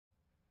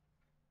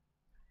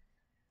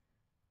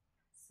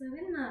So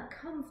in that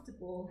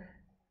comfortable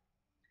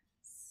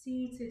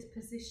seated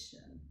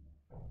position,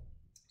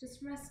 just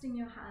resting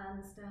your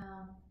hands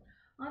down,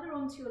 either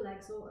onto your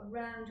legs or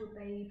around your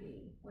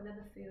baby,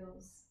 whatever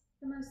feels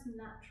the most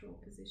natural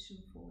position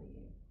for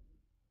you.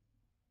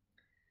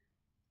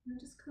 And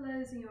just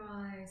closing your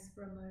eyes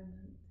for a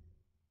moment.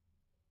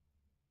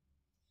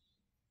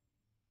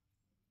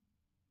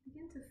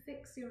 Begin to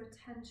fix your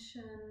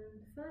attention,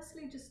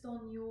 firstly just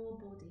on your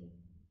body,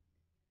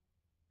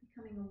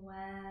 becoming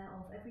aware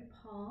of every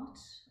part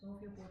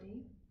of your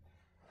body.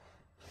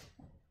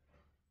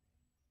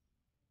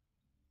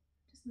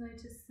 Just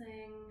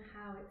noticing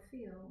how it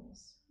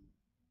feels.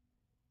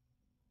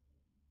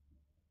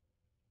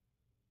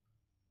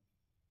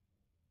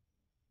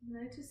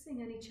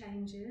 Noticing any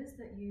changes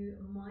that you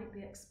might be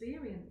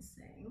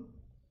experiencing.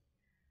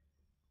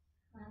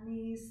 And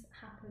these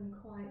happen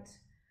quite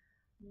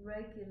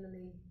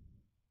regularly,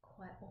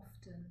 quite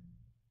often.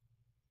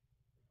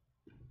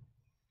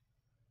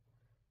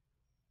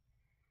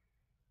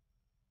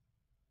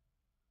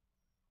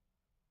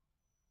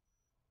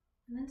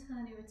 And then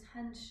turn your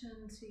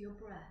attention to your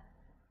breath.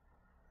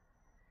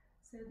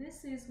 So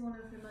this is one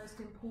of the most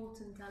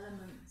important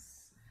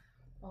elements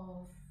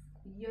of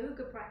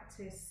yoga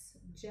practice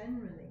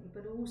generally,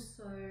 but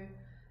also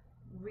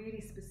really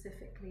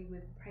specifically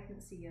with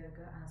pregnancy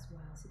yoga as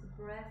well. So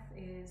the breath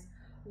is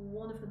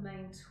one of the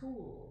main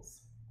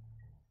tools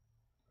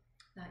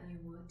that you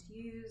would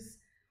use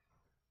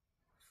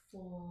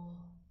for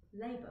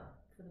labour,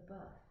 for the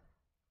birth.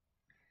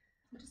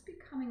 So just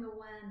becoming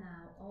aware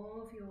now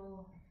of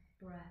your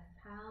breath.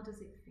 How does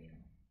it feel?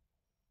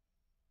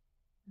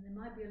 And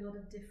there might be a lot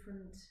of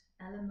different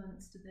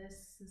elements to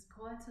this. There's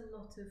quite a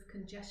lot of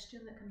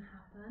congestion that can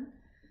happen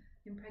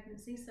in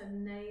pregnancy, so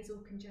nasal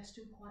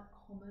congestion, quite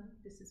common.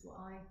 This is what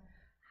I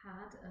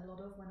had a lot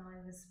of when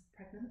I was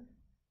pregnant.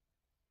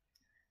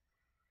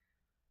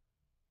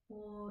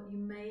 Or you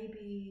may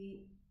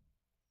be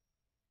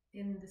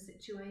in the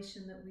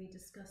situation that we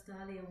discussed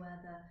earlier where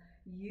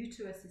the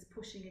uterus is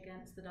pushing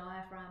against the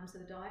diaphragm, so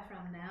the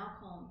diaphragm now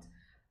can't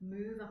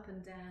move up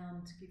and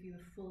down to give you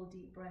a full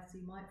deep breath, so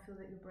you might feel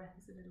that your breath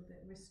is a little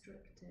bit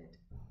restricted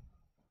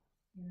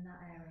in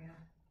that area.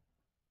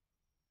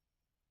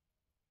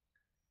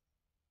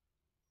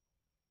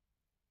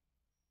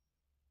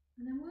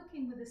 And then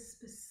working with a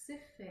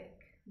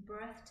specific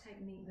breath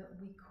technique that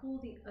we call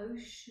the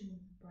ocean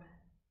breath.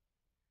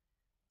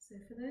 So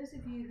for those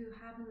of you who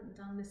haven't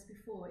done this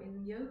before,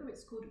 in yoga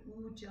it's called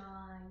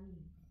Ujjayi.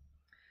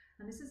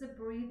 And this is a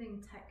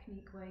breathing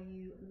technique where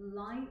you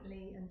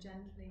lightly and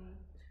gently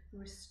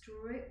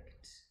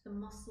restrict the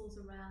muscles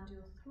around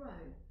your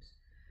throat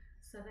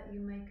so that you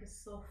make a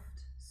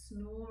soft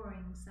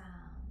snoring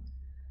sound.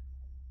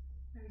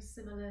 Very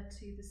similar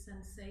to the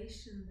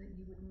sensation that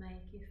you would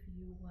make if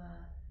you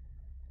were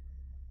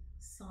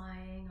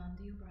sighing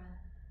under your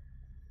breath,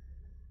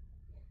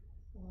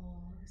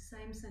 or the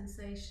same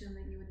sensation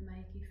that you would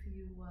make if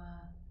you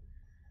were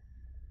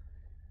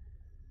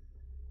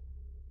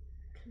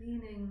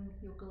cleaning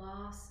your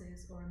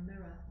glasses or a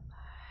mirror,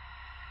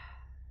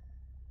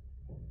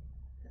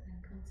 but then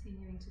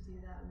continuing to do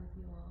that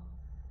with your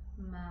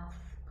mouth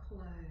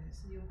closed.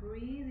 So you're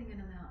breathing in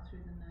and out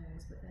through the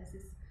nose, but there's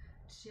this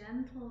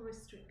gentle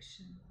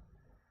restriction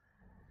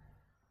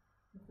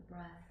of the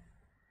breath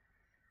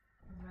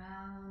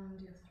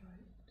around your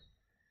throat.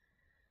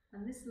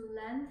 And this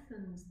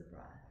lengthens the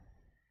breath.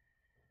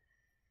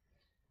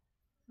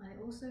 And it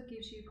also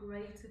gives you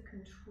greater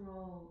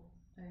control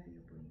over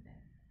your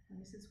breathing. And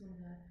this is one of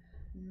the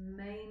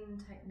main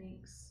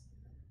techniques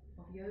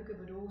of yoga,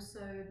 but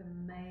also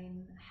the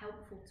main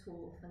helpful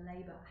tool for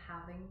labour,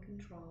 having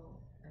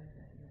control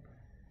over your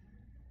breath.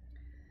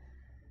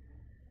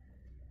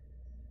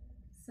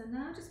 So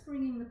now just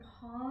bringing the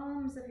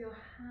palms of your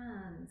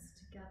hands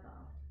together.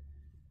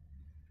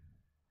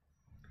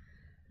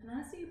 And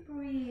as you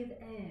breathe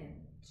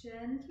in,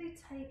 gently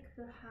take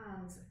the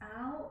hands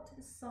out to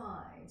the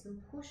sides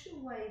and push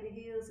away the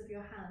heels of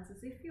your hands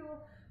as if you're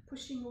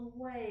pushing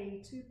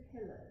away two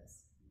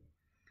pillars.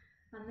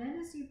 And then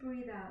as you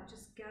breathe out,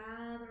 just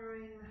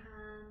gathering the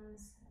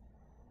hands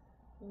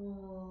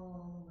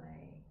all the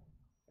way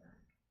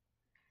back.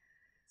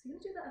 So you're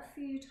going to do that a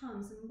few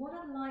times, and what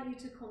I'd like you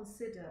to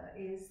consider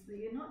is that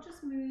you're not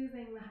just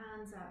moving the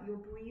hands out, you're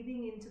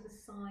breathing into the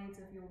sides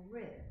of your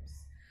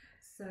ribs.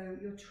 So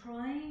you're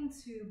trying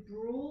to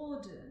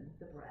broaden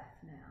the breath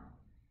now.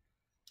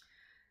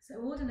 So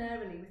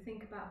ordinarily we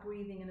think about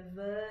breathing in a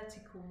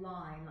vertical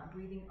line, like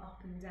breathing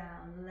up and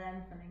down,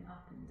 lengthening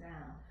up and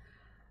down.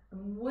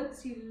 And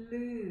once you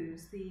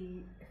lose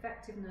the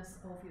effectiveness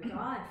of your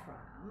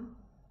diaphragm,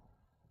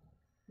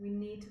 we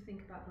need to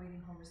think about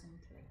breathing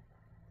horizontally.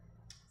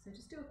 So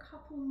just do a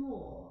couple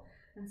more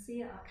and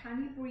see,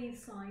 can you breathe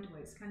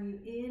sideways? Can you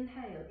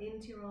inhale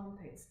into your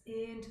armpits,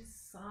 into the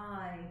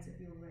sides of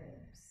your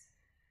ribs?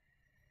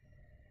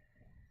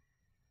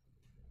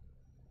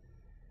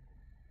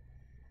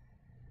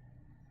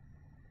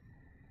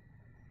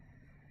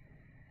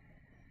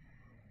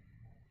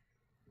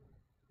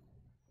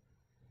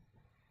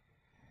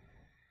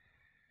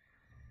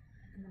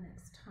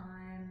 Next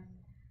time,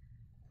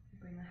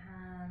 bring the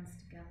hands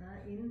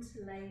together,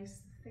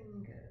 interlace the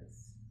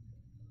fingers.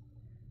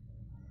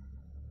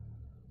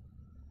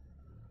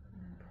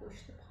 And then push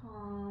the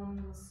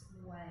palms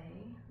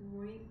away,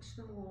 reach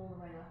them all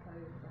the way up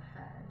over the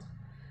head.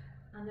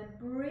 And then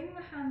bring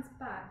the hands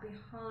back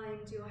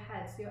behind your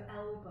head so your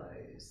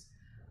elbows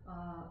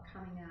are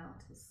coming out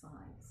to the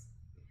sides.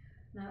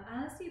 Now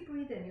as you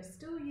breathe in, you're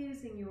still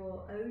using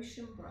your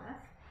ocean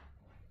breath.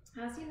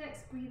 As you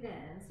next breathe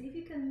in, see if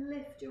you can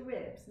lift your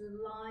ribs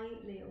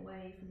lightly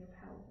away from your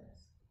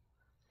pelvis.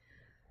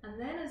 And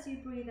then as you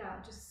breathe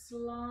out, just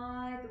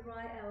slide the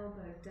right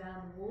elbow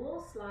down the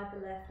wall, slide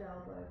the left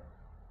elbow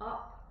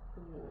up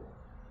the wall.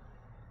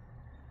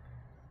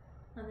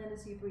 And then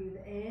as you breathe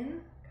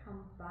in,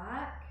 come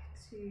back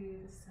to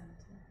the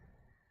center.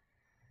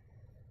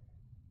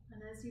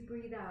 And as you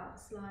breathe out,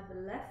 slide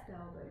the left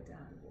elbow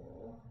down the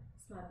wall,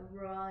 slide the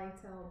right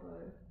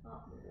elbow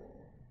up the wall.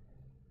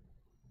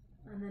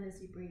 And then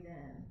as you breathe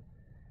in,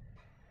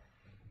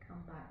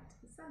 come back to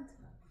the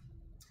center.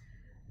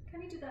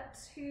 Can you do that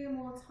 2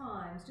 more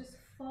times? Just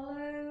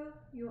follow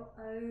your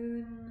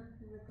own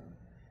rhythm.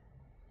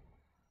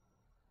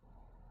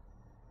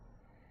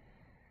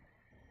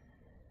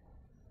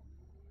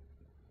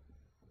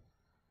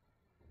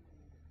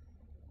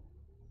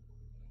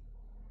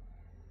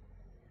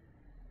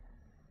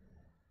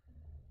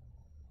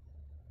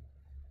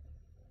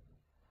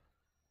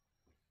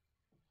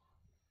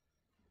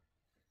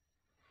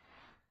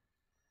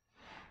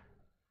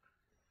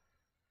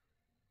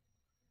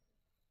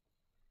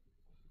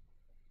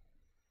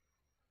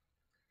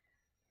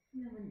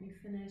 And then when you've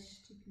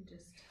finished, you can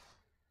just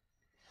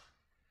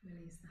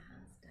release the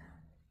hands down.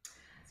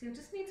 So you'll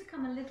just need to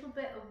come a little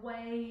bit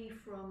away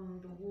from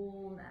the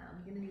wall now.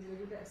 You're going to need a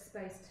little bit of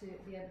space to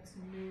be able to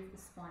move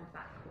the spine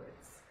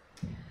backwards.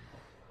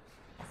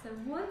 So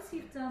once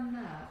you've done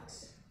that,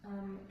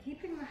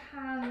 keeping the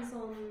hands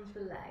on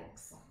the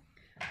legs,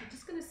 you're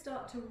just going to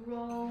start to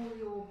roll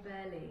your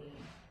belly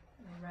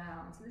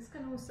around. So this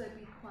can also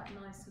be quite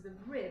nice for the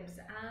ribs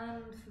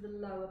and for the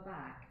lower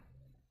back.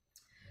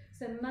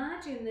 So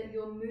imagine that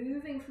you're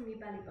moving from your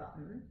belly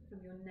button,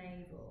 from your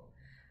navel,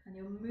 and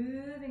you're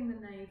moving the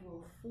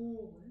navel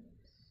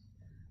forwards,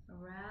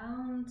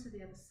 around to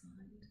the other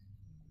side,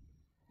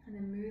 and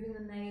then moving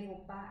the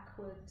navel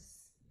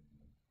backwards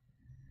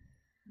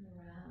and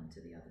around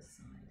to the other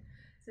side.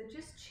 So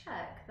just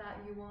check that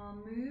you are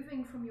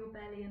moving from your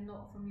belly and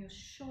not from your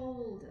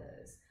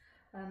shoulders.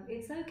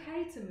 It's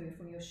okay to move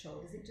from your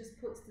shoulders, it just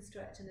puts the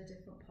stretch in a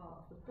different part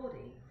of the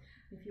body.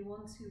 If you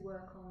want to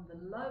work on the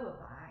lower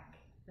back,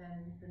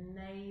 then the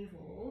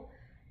navel,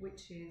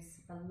 which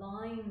is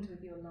aligned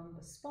with your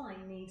lumbar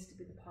spine, needs to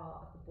be the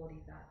part of the body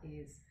that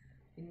is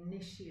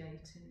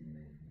initiating the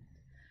movement.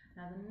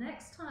 Now the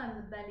next time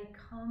the belly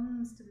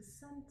comes to the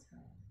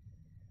center,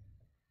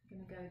 you're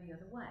going to go the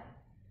other way.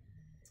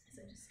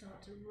 So just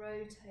start to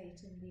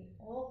rotate in the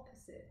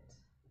opposite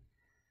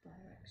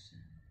direction.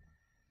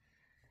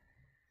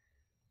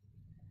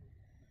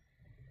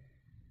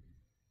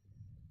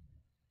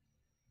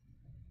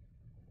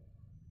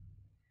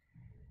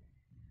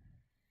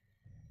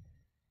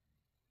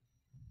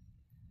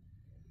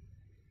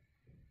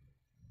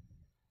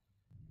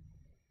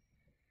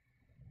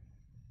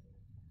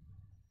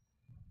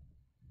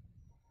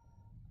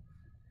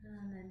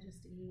 And then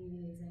just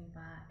easing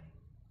back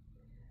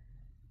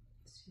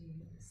to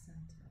the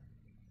center.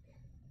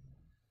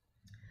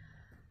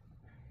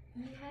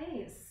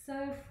 Okay,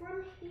 so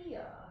from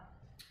here,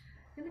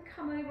 you're going to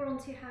come over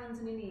onto your hands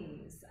and your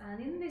knees,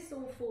 and in this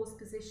all fours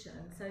position,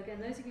 so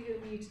again, those of you who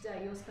are new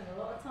today, you'll spend a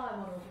lot of time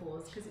on all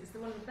fours because it's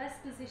one of the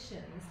best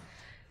positions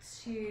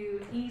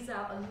to ease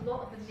out a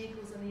lot of the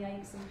niggles and the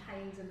aches and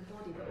pains in the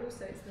body, but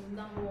also it's the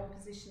 #1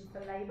 position for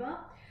labour.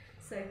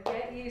 So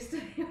get used to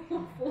the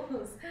all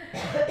fours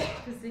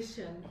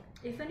position.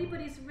 If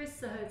anybody's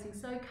wrists are hurting,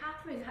 so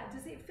Catherine,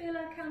 does it feel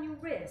okay on your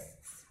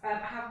wrists? I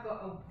have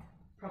got a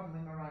problem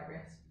with my right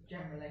wrist,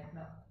 generally,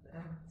 not, so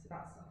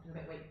that's often a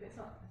bit weak, but it's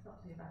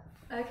not too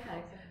bad.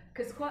 Okay,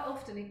 because quite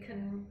often it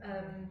can,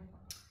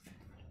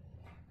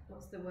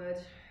 what's the word?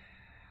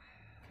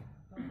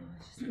 Oh,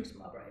 I just lost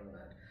my brain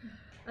word.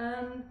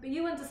 But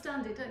you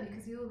understand it, don't you?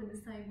 Because you're in the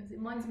same,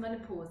 mine's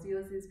menopause,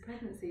 yours is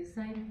pregnancy,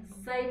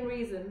 same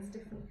reasons,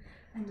 different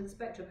end of the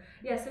spectrum.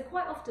 Yeah, so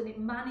quite often it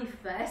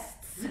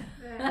manifests,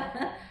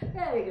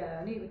 there we go,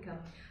 I knew it would come,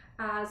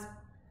 as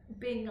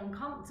being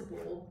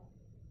uncomfortable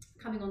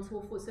coming onto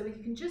all fours. So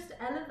you can just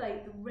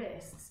elevate the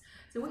wrists.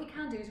 So what you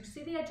can do is you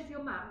see the edge of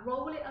your mat,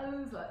 roll it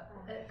over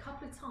a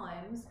couple of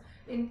times.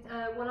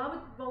 Well, I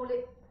would roll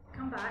it,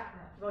 come back,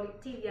 roll it,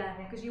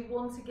 because you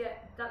want to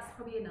get, that's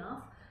probably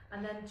enough.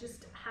 And then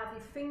just have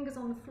your fingers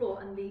on the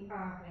floor and the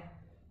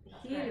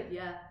heel,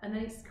 and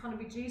then it's kind of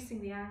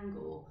reducing the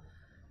angle.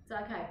 Is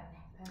that okay?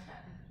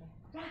 Perfect,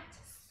 Right,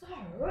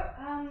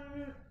 so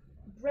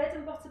bread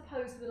and butter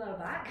pose for the lower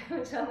back,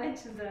 which I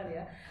mentioned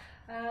earlier.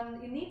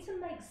 You need to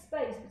make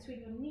space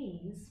between your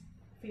knees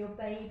for your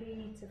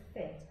baby to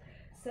fit.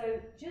 So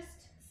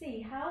just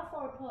see how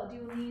far apart do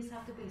your knees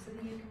have to be so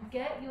that you can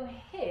get your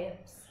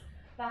hips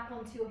back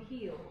onto your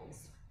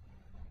heels,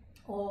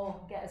 or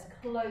get as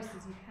close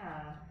as you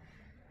can.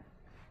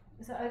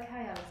 Is that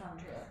okay,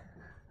 Alexandra?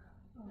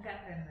 I'll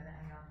get there in a minute,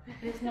 hang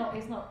on.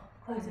 It's not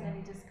causing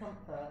any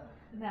discomfort?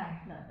 No.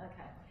 No,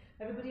 okay.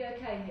 Everybody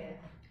okay here?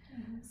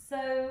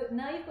 So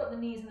now you've got the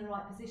knees in the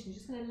right position, you're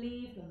just going to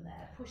leave them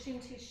there, push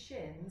into your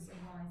shins and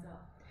rise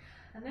up.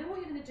 And then what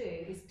you're going to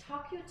do is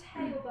tuck your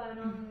tailbone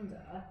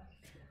under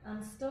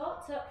and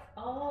start to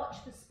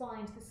arch the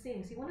spine to the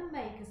ceiling. So you want to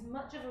make as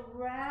much of a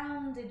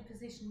rounded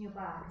position in your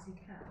back as you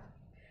can.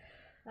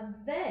 And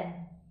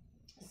then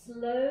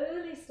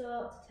slowly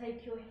start to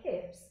take your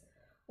hips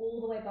all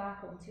the way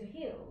back onto your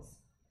heels.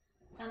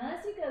 And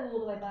as you go all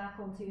the way back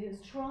onto your heels,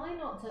 try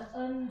not to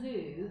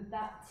undo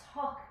that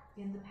tuck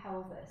in the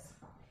pelvis.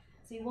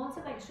 So you want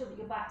to make sure that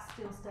your back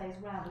still stays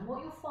round. And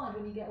what you'll find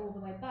when you get all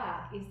the way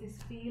back is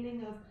this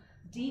feeling of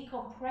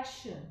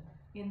decompression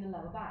in the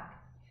lower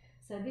back.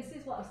 So this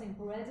is what I was saying,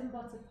 bread and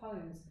butter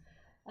pose.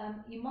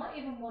 You might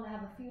even want to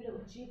have a few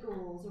little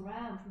jiggles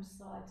around from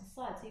side to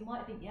side. So you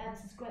might think, yeah,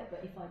 this is great,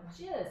 but if I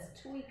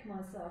just tweak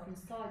myself from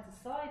side to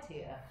side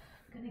here,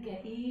 I'm going to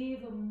get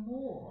even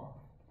more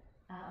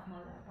out of my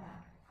lower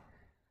back.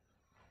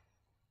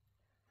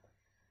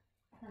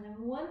 And then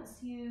once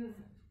you've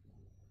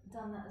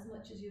done that as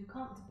much as you're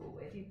comfortable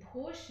with, you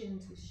push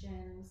into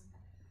shins,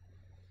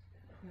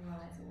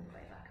 rise all the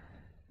way back up.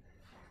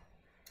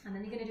 And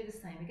then you're going to do the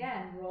same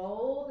again.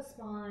 Roll the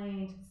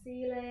spine to the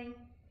ceiling,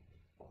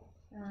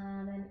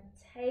 and then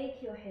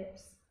take your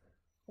hips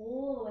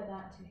all the way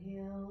back to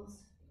heels,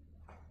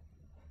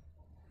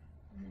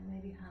 and then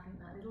maybe having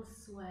that little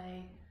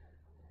sway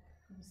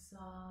from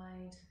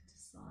side to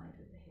side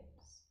with the hips.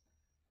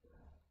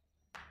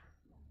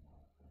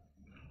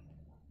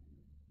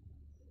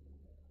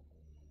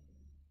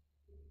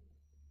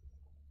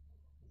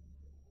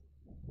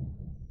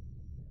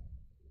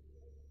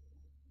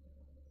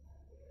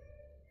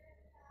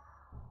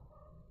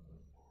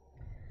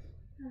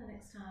 And the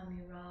next time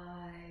you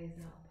rise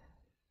up.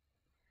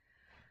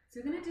 So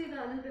we're going to do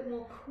that a little bit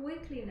more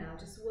quickly now,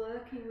 just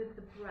working with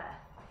the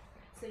breath.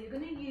 So you're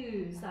going to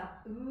use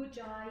that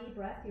Ujjayi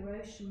breath, your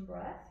ocean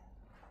breath,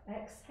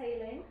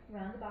 exhaling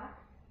around the back,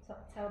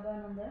 tuck the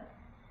tailbone under,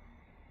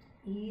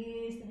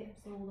 ease the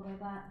hips all the way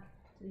back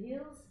to the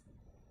heels,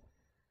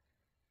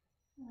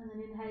 and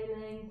then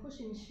inhaling,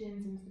 pushing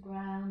shins into the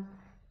ground,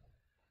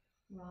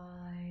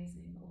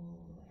 rising all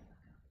the way back up.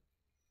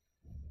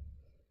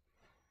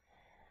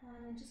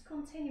 And then just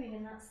continuing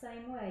in that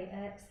same way,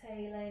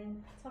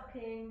 exhaling,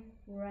 tucking,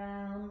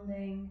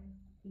 rounding,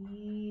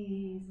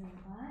 easing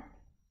back.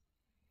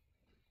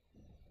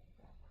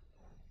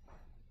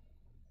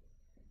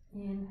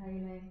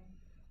 Inhaling,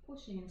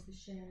 pushing into the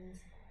shins,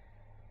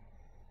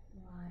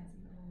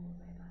 rising all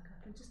the way back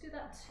up. And just do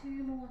that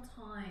 2 more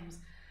times.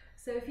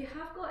 So if you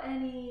have got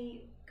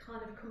any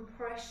kind of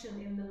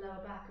compression in the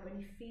lower back or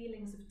any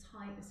feelings of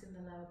tightness in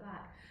the lower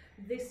back,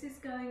 this is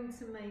going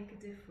to make a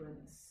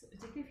difference,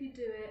 particularly if you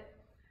do it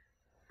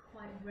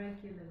quite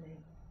regularly.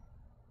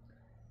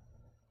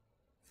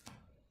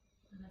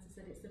 And as I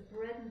said, it's a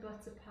bread and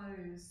butter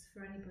pose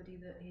for anybody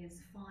that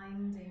is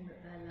finding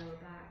that their lower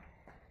back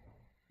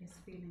is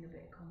feeling a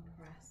bit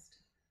compressed.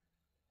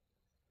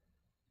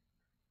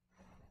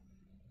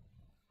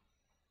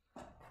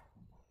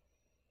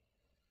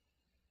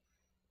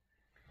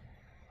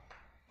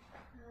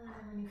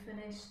 And when you're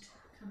finished,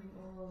 coming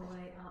all the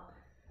way up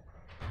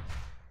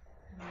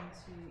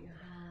onto your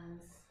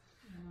hands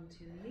and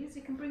onto your knees.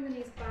 You can bring the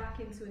knees back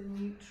into a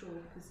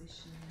neutral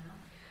position now.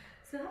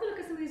 So have a look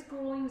at some of these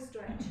groin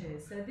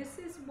stretches. So this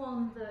is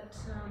one that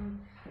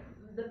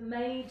that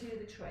may do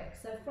the trick.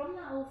 So from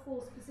that all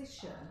fours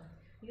position,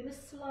 you're going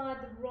to slide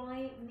the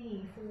right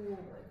knee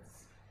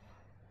forwards,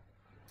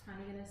 and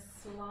you're going to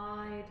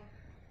slide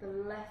the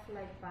left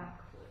leg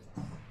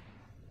backwards.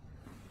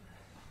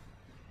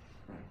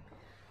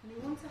 And you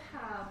want to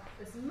have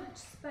as much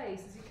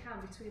space as you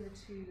can between the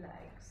 2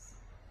 legs.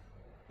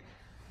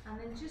 And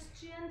then just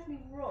gently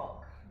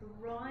rock the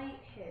right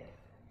hip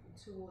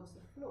towards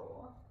the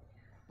floor,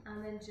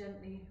 and then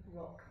gently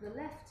rock the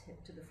left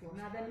hip to the floor.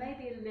 Now there may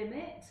be a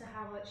limit to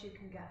how much you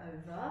can get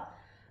over,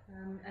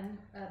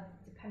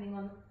 depending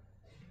on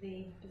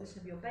the position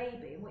of your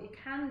baby. And what you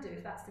can do,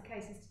 if that's the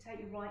case, is to take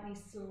your right knee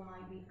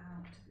slightly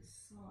out to the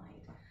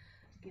side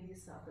to give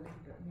yourself a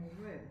little bit more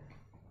room.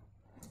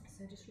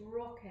 So just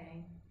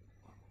rocking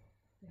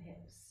the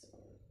hips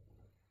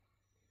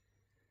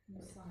from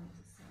side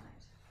to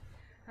side.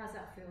 How's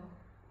that feel?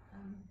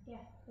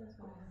 Yeah, that's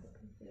what I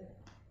can feel it.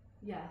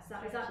 Yeah, so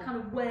is that kind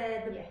of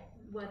where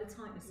the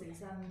tightness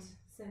is? And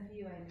same for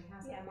you, Amy.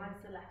 How's that?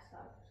 Mine's the left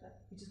side. So.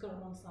 You just got it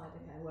on one side,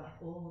 okay? Well,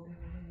 all the way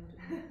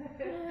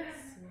over.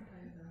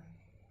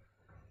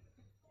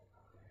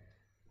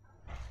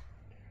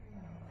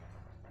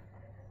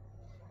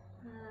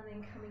 And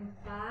then coming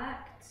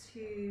back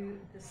to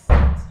the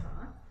centre.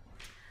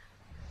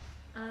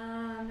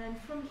 And then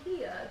from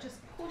here, just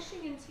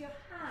pushing into your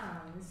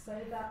hands so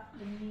that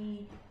the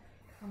knee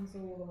comes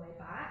all the way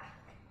back.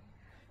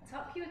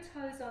 tuck your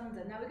toes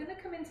under. Now we're going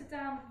to come into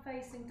downward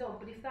facing dog,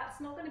 but if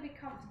that's not going to be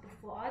comfortable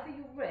for either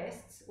your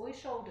wrists or your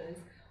shoulders,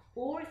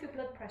 or if your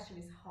blood pressure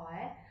is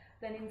high,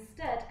 then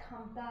instead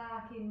come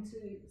back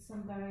into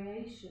some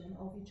variation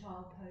of your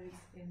child pose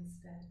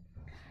instead.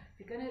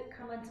 If you're going to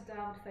come into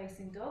downward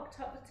facing dog,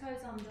 tuck the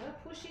toes under,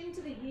 push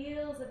into the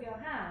heels of your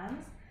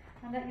hands,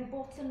 and let your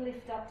bottom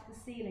lift up to the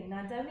ceiling.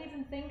 Now don't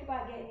even think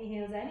about getting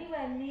your heels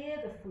anywhere near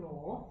the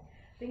floor.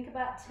 Think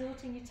about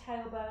tilting your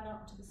tailbone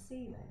up to the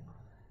ceiling.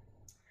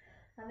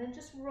 And then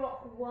just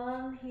rock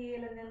one heel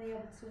and then the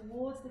other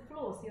towards the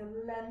floor, so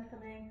you're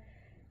lengthening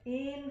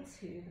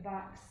into the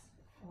backs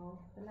of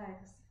the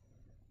legs.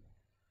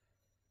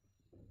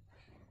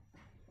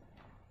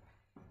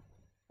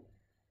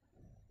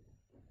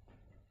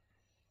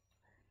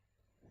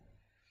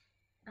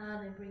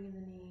 And then bringing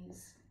the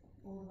knees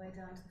all the way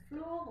down to the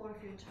floor, or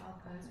if you're in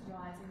child pose,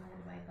 rising all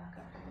the way back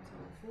up onto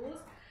all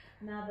fours.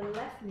 Now the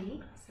left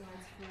knee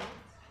slides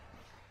forward,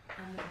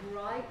 and the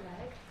right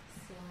leg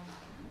slides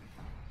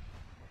back.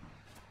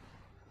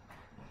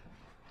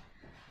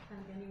 And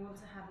again, you want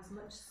to have as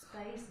much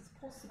space as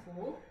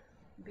possible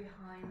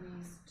behind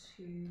these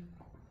two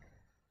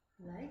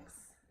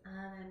legs, and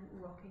then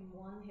rocking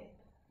one hip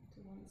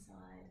to one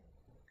side,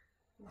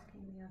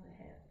 rocking the other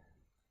hip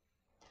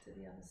to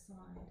the other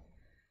side.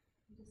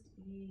 Just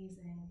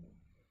easing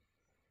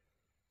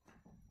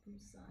from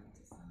side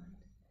to side.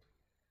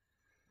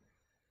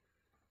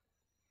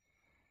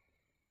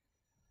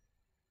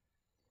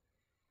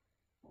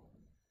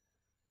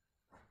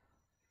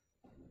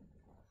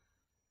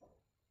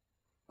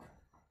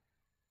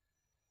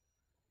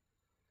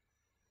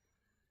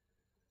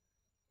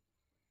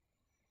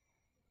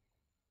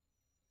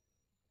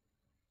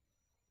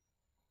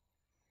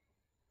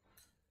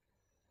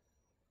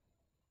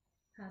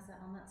 How's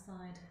that on that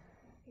side?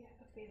 Yeah, I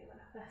could feel it when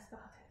I first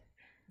started.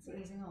 Is it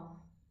easing off?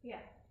 Yeah.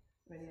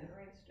 Brilliant. So I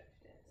really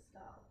stretched it at the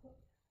start.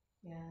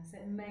 Yeah, so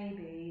it may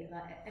be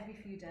like every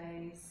few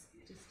days,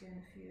 just doing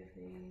a few of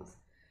these.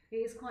 It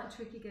is quite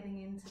tricky getting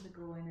into the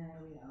groin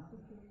area,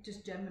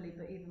 just generally,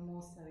 but even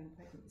more so in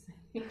pregnancy.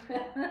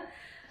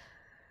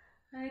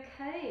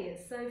 Okay,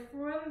 so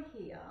from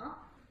here,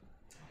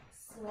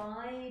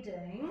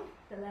 sliding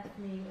the left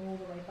knee all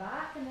the way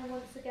back, and then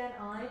once again,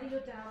 either your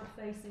downward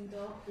facing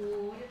dog or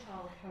your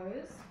child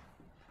pose.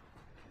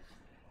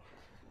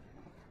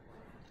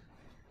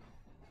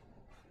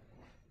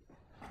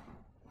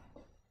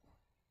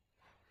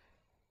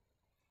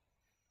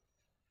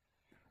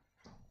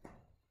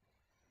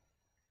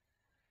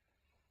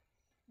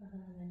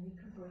 And then you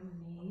can bring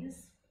the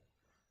knees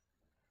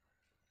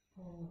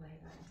all the way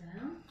back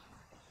down.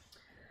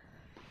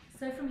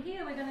 So from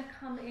here we're going to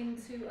come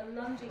into a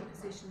lunging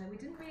position, and we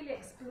didn't really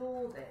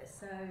explore this,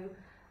 so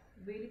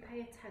really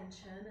pay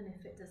attention, and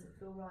if it doesn't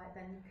feel right,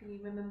 then can you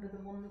remember the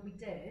one that we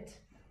did?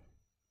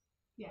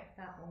 Yeah,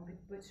 that one,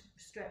 which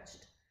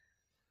stretched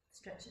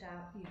it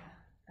out,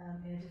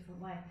 in a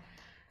different way.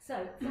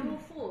 So from all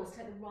fours,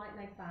 take the right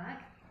leg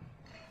back,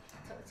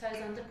 tuck the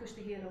toes under, push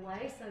the heel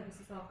away. So this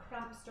is our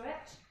cramp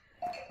stretch.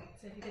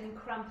 So if you're getting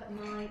cramp at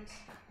night,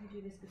 you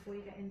do this before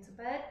you get into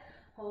bed.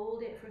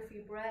 Hold it for a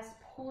few breaths,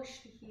 push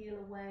the heel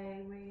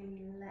away,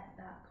 really let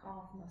that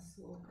calf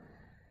muscle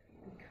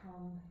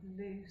become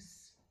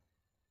loose.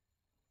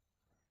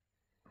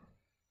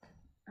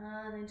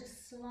 And then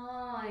just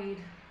slide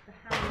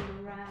the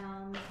hand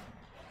around,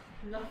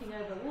 knocking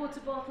over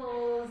water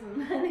bottles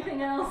and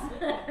anything else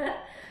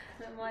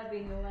that might be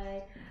in your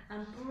way,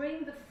 and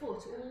bring the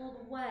foot all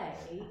the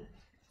way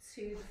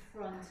to the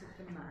front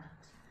of the mat.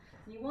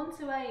 You want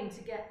to aim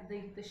to get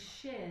the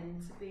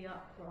shin to be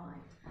upright,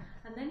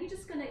 and then you're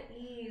just going to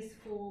ease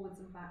forwards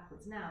and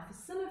backwards. Now, for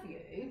some of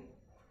you,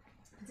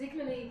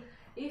 particularly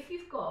if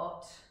you've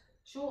got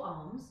short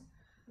arms,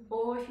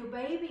 or if your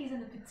baby is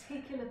in a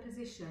particular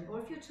position, or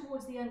if you're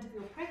towards the end of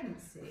your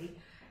pregnancy,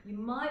 you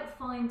might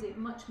find it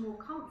much more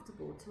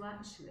comfortable to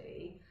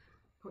actually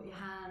put your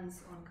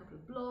hands on a couple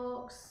of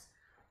blocks,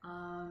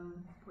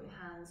 put your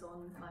hands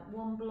on like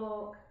one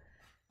block.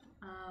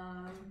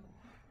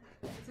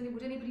 So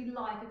would anybody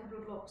like a couple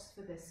of blocks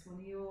for this one?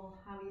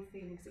 How are you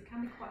feeling? Because it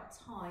can be quite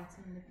tight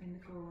in the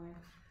groin.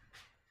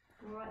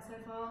 All right so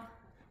far?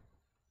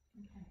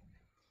 Okay.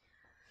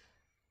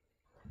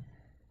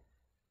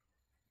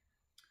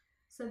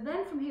 So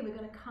then from here we're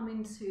going to come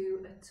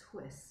into a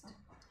twist.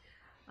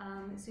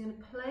 So you're going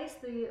to place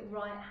the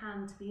right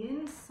hand to the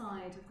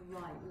inside of the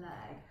right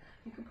leg.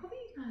 You could probably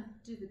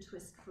do the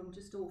twist from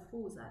just all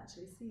fours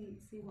actually,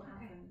 see what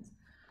happens.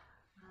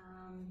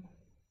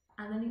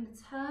 And then you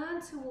turn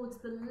towards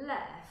the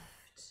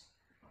left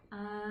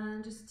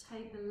and just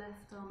take the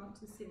left arm up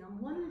to the ceiling.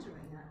 I'm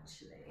wondering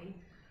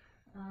actually,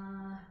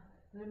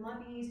 it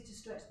might be easy to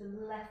stretch the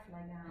left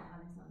leg out,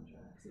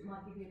 Alexandra, because it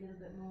might give you a little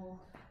bit more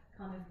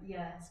kind of,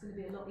 it's going to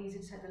be a lot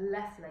easier to take the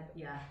left leg,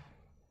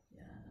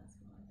 that's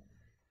fine.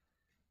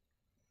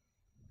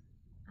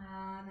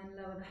 And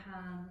then lower the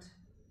hand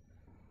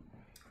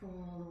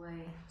all the way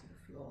to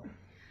the floor.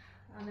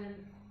 And then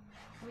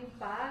coming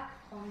back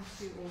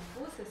onto all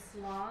fours, so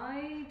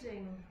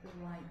sliding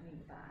the right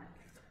knee back,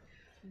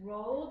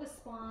 roll the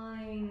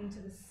spine to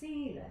the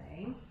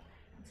ceiling,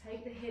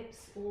 take the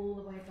hips all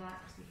the way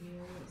back to the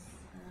heels,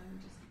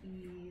 and just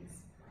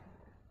ease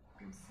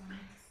from side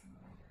to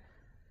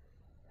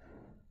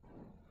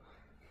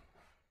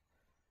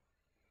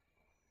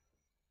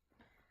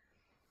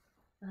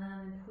side.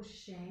 And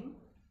pushing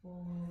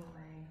all the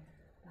way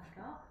back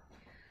up.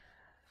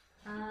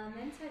 And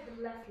then take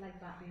the left leg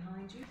back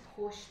behind you,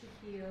 push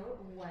the heel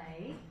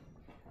away,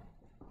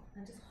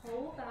 and just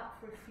hold that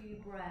for a few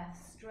breaths,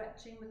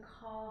 stretching the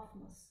calf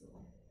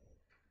muscle.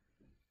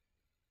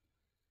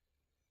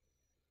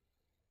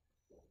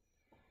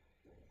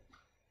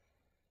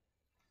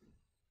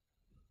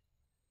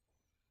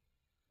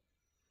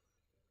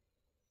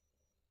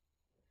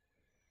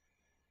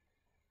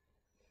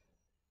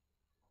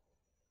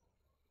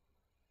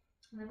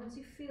 And then once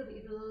you feel that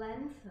you've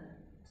lengthened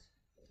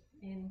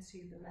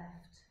into the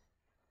left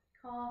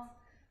calf,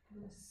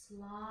 you're going to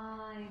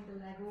slide the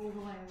leg all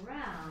the way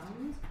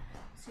around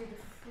to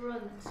the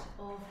front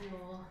of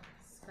your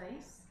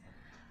space,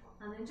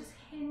 and then just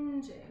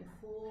hinging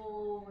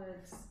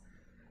forwards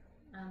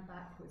and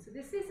backwards. So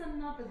this is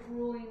another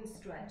groin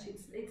stretch.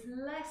 It's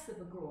less of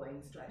a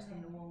groin stretch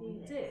than the one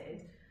we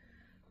did,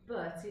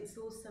 but it's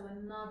also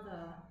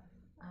another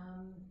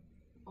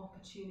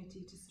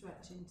opportunity to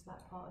stretch into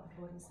that part of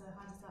the body. So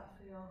how does that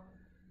feel?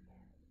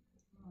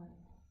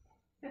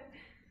 Right.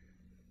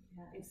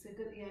 Yeah, it's a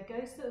good,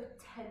 go sort of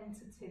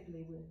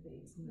tentatively with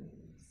these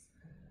moves,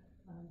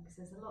 because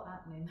there's a lot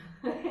happening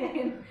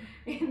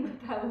in the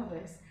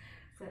pelvis.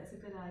 So it's a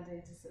good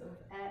idea to sort of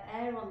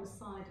err on the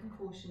side of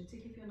caution,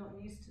 particularly if you're not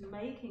used to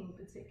making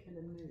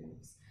particular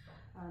moves.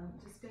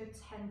 Just go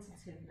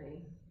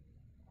tentatively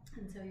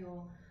until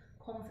you're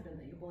confident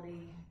that your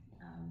body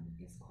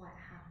is quite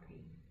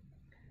happy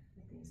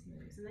with these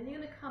moves. And then you're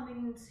going to come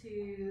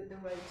into the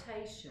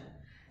rotation.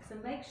 So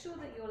make sure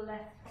that your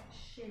left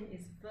shin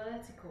is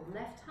vertical,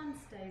 left hand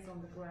stays on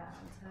the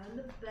ground, turn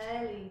the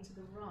belly to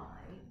the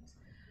right,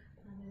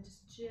 and then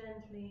just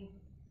gently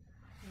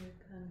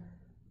open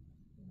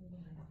all the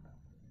way up.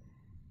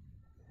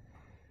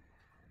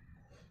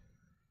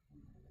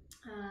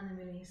 And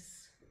then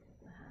release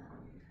the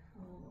hand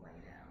all the way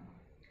down.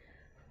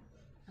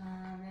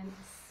 And then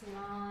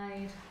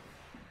slide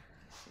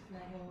the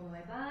leg all the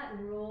way back,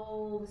 and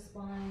roll the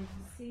spine to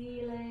the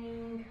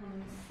ceiling, come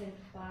and sink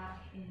back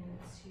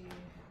into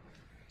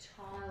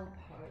child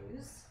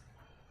pose.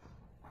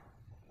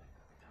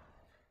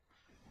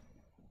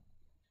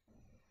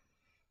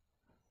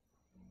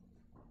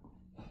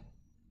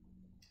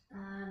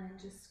 And then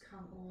just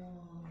come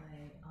all the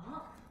way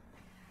up.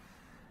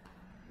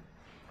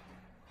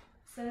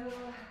 So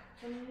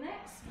the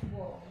next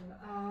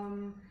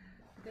one,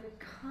 we're going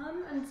to come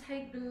and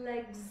take the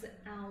legs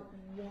out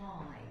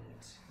wide.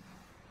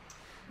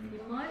 You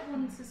might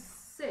want to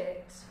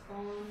sit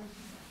on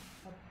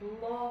a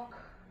block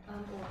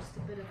or just a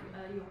bit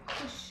of your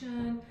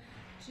cushion,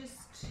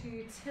 just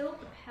to tilt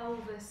the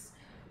pelvis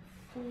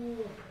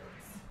forwards.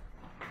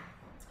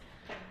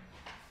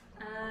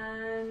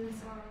 And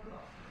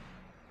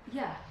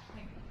yeah.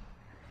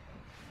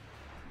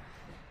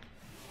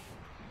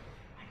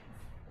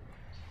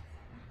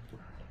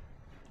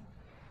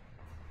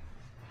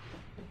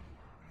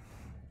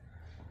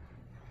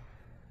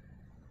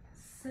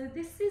 So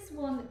this is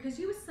one, because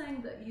you were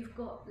saying that you've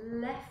got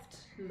left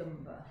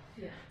lumbar.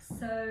 Yeah.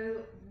 So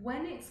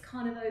when it's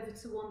kind of over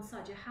to one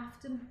side, you have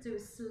to do a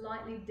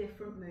slightly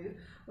different move.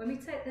 When we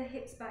take the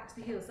hips back to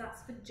the heels,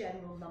 that's for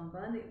general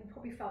lumbar, and it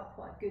probably felt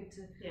quite good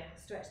to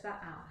stretch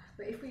that out.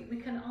 But if we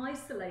can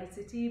isolate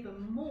it even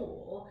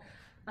more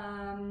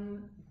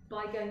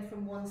by going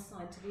from one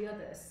side to the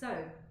other. So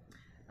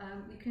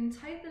you can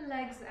take the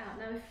legs out.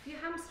 Now if your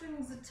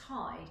hamstrings are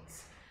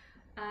tight,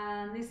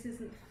 and this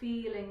isn't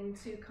feeling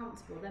too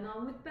comfortable, then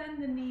I would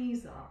bend the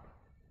knees up,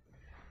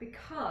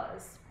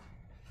 because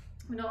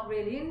we're not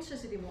really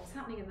interested in what's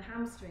happening in the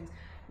hamstrings.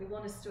 We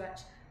want to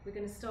stretch, we're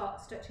going to start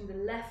stretching the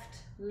left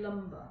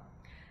lumbar.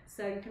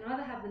 So you can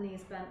either have the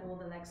knees bent or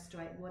the legs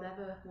straight,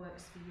 whatever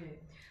works for you.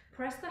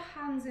 Press the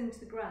hands into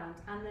the ground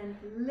and then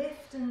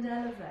lift and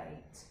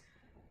elevate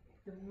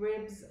the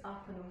ribs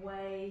up and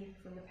away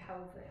from the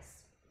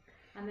pelvis.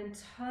 And then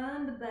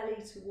turn the belly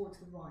towards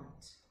the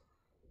right.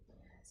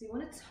 So you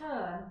want to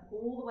turn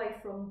all the way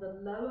from the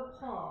lower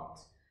part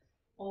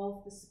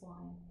of the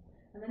spine.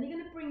 And then you're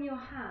going to bring your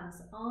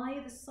hands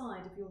either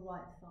side of your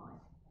right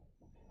thigh.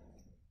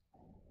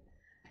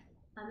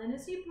 And then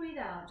as you breathe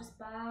out, just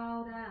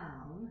bow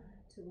down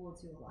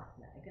towards your right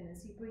leg. And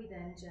as you breathe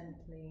in,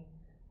 gently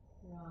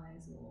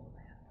rise all the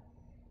way up.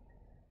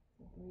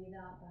 So breathe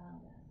out, bow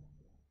down.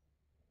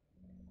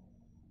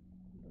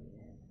 Breathe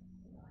in,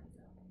 rise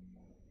up.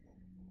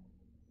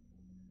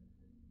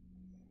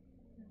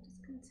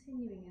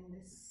 Continuing in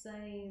this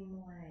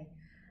same way.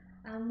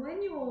 And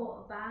when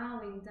you're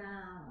bowing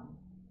down,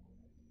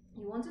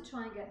 you want to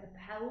try and get the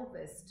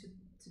pelvis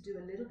to do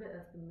a little bit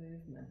of the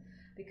movement,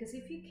 because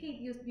if you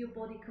keep your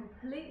body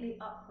completely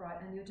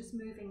upright and you're just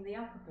moving the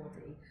upper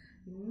body,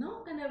 you're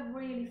not going to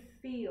really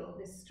feel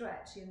this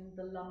stretch in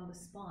the lumbar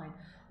spine.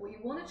 What you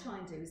want to try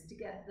and do is to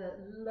get the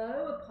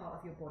lower part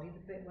of your body, the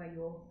bit where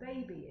your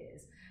baby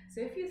is.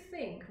 So if you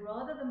think,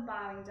 rather than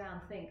bowing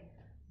down, think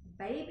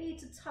baby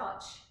to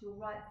touch your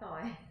right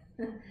thigh.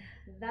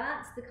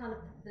 That's the kind of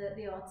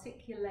the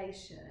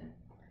articulation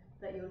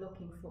that you're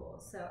looking for.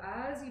 So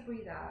as you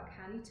breathe out,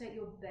 can you take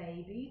your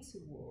baby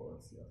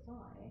towards your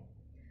thigh,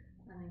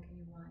 and then can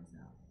you rise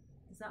up?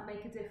 Does that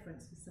make a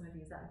difference for some of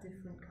you? Is that a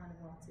different kind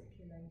of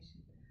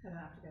articulation? I don't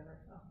have to go very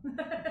far.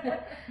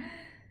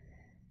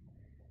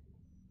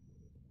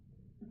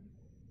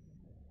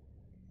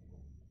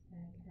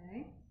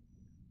 Okay.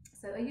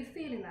 So are you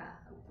feeling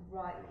that?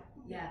 Right.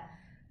 Yeah.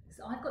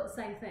 So I've got the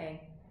same thing,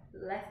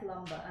 left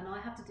lumbar, and I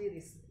have to do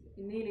this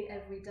nearly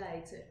every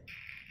day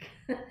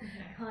to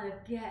kind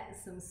of get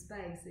some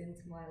space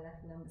into my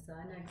left lumbar, so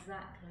I know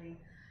exactly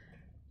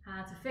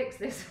how to fix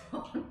this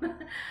one.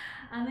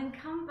 And then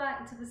come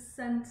back to the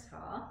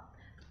center,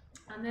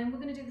 and then we're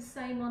going to do the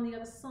same on the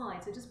other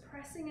side. So just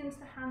pressing into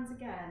the hands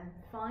again,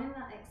 find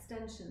that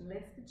extension,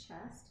 lift the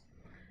chest,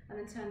 and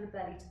then turn the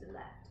belly to the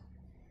left.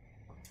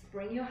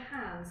 Bring your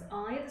hands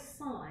either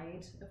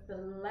side of the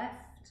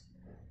left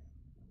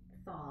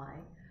thigh.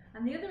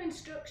 And the other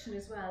instruction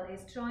as well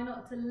is try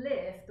not to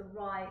lift the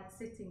right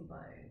sitting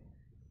bone.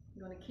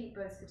 You want to keep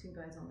both sitting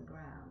bones on the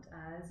ground.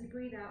 As you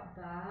breathe out,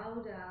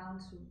 bow down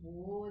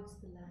towards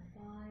the left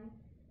thigh.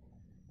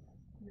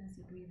 And as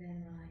you breathe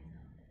in, rise up.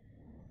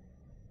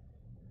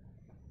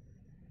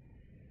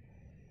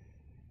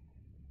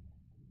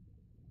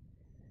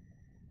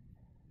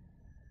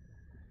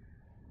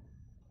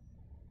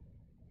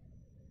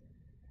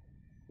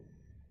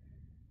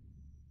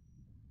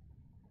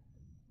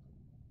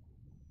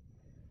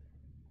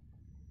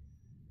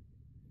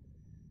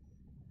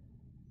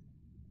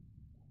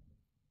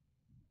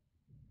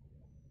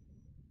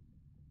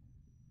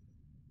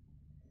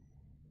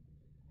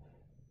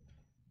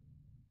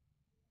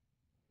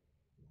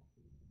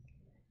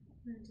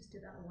 And just do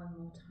that one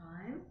more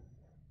time.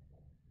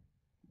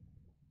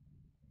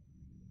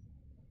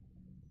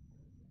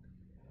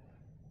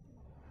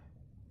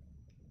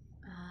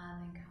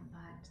 And then come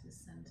back to the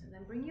center.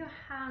 Then bring your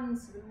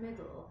hands to the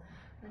middle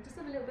and just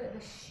have a little bit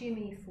of a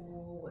shimmy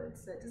forward.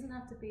 So it doesn't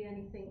have to be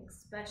anything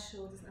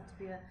special, it doesn't have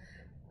to be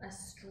a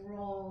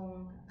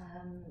strong,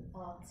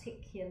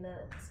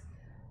 articulate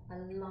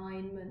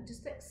alignment,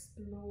 just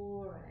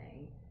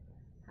exploring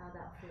how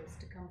that feels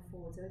to come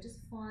forward. So we're just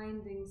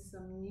finding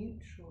some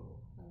neutral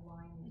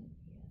alignment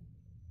here.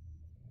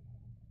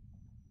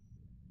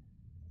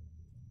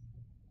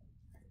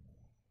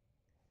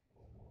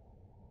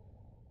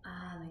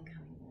 And then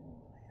coming all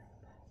the way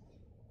up.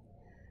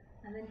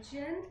 And then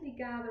gently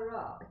gather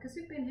up. Because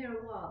we've been here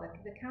a while,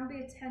 there can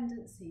be a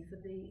tendency for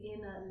the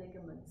inner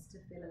ligaments to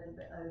feel a little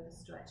bit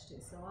overstretched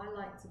here. So I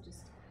like to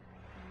just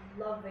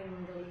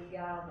lovingly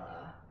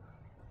gather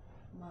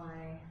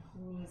my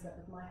knees up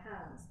with my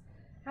hands.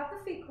 Have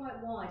the feet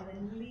quite wide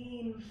and then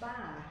lean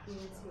back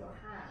into your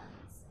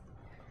hands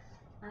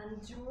and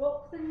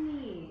drop the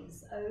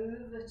knees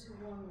over to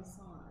one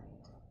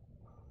side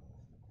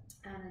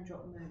and then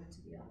drop them over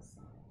to the other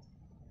side.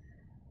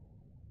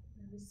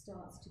 And this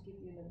starts to give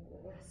you a little bit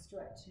of a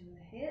stretch in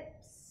the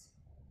hips.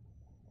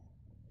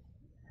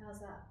 How's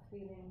that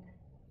feeling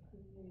for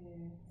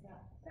you? Is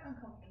that A bit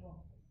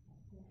uncomfortable.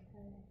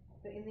 okay?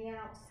 But in the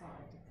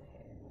outside of the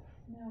hip?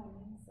 No, on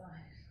the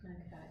inside.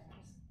 Okay.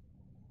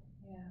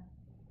 Yeah.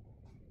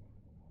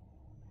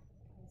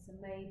 So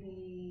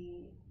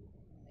maybe,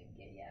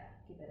 yeah,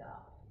 give it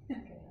up.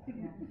 Okay,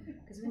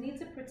 because we need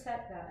to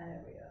protect that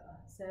area.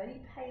 So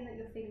any pain that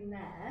you're feeling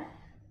there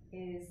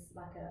is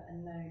like a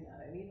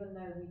no-no, even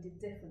though we did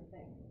different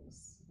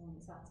things on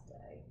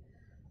Saturday.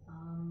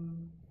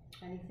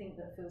 Anything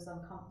that feels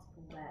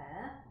uncomfortable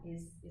there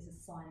is a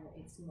sign that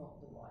it's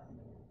not the right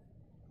move.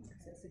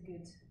 So it's a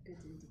good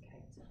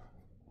indicator.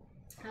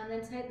 And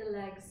then take the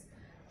legs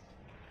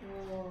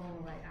all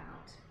the way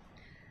out.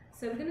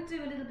 So we're going to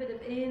do a little bit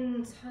of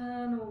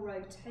internal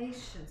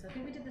rotation. So I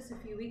think we did this a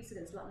few weeks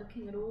ago. It's like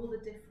looking at all the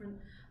different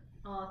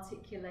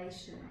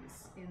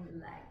articulations in the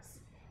legs.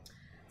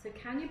 So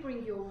can you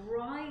bring your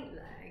right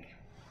leg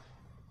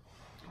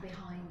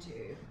behind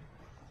you?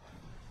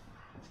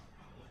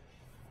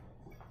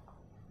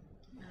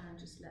 And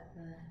just let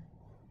the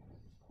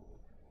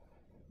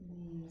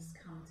knees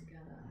come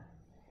together.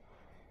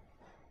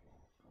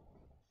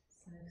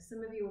 So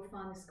some of you will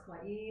find this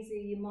quite easy.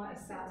 You might have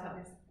sat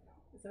like this.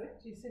 Sorry?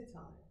 Do you sit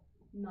on it?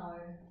 No.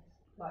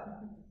 Like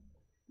that?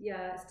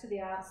 Yeah, it's to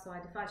the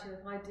outside. In fact,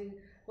 if I do,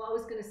 what I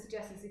was going to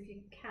suggest is if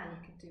you can,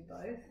 you could do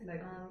both. No,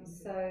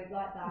 so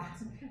like that.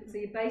 So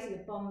you basically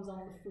your bum's on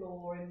the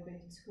floor in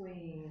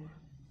between.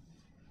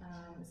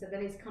 So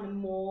then it's kind of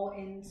more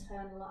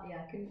internal.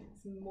 Yeah,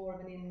 it's more of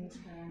an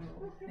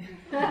internal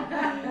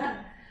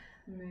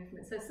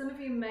movement. So some of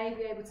you may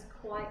be able to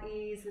quite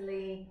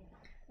easily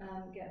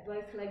get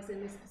both legs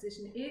in this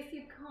position. If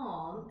you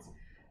can't,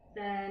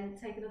 then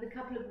take another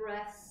couple of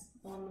breaths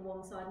on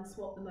one side and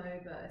swap them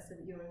over so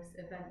that you're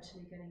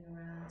eventually getting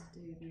around to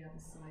do the other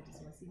side as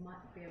well. So you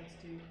might be able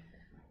to do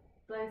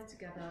both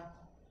together,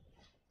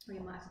 or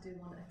you might have to do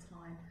one at a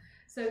time.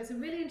 So it's a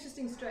really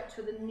interesting stretch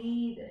for the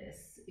knee,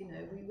 this. You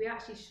know, we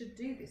actually should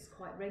do this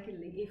quite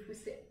regularly if we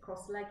sit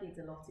cross-legged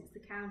a lot. It's the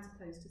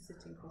counterpose to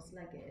sitting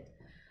cross-legged.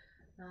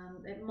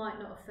 It might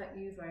not affect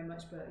you very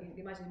much, but you can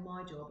imagine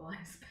my job, I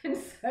spend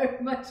so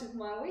much of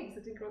my week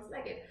sitting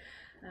cross-legged.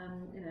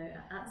 You know,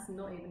 that's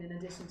not even in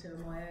addition to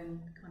my own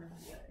kind of,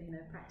 you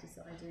know, practice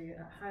that I do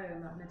at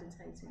home, like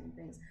meditating and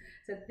things.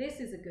 So this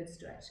is a good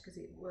stretch because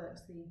it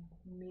works the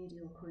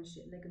medial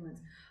cruciate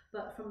ligaments.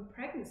 But from a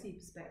pregnancy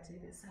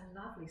perspective, it's a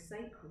lovely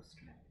sacral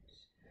stretch.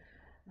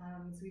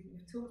 So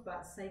we've talked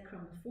about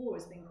sacrum before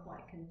as being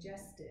quite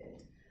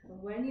congested.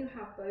 And when you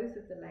have both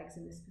of the legs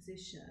in this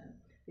position,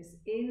 this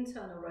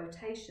internal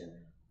rotation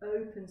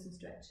opens and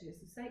stretches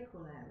the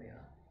sacral area.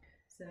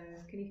 So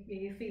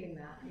you're feeling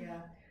that?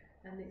 Yeah.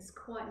 And it's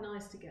quite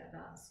nice to get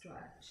that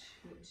stretch,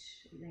 which,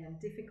 again,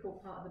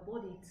 difficult part of the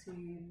body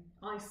to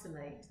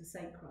isolate the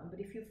sacrum. But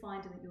if you're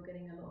finding that you're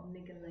getting a lot of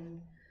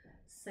niggling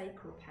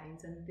sacral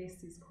pains, then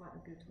this is quite a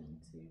good one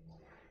to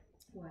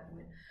work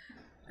with.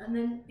 And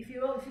then if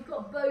you've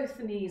got both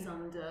the knees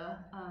under,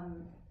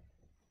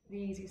 the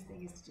easiest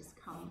thing is to just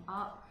come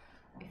up.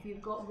 If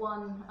you've got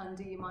one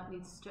under, you might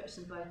need to stretch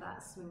them both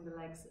out, swing the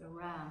legs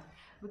around.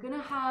 We're going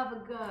to have a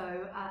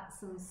go at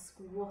some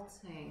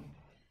squatting.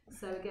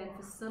 So again,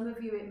 for some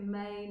of you it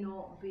may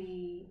not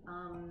be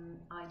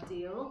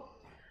ideal.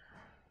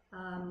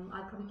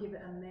 I'd probably give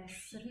it a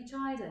miss. Have you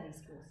tried any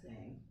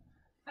squatting?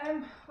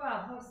 Well,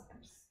 I was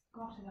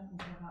squatting up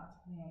until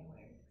about 28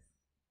 weeks.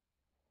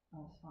 I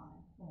was fine.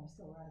 Well, I was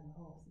still riding a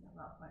horse at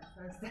that point,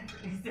 so I was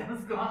definitely still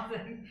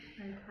squatting.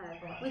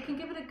 Okay, we can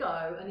give it a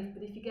go, and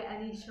if you get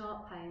any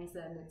sharp pains,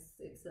 then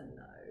it's a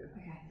no.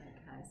 Okay.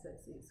 Okay, so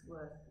it's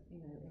worth, you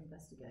know,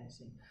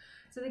 investigating.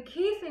 So the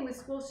key thing with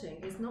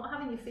squatting is not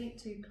having your feet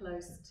too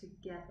close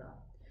together.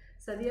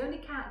 So the only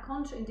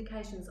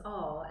contraindications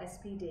are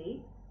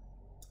SPD,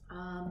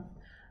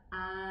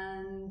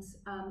 and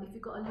if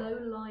you've got a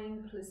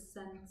low-lying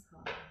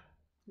placenta,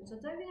 which I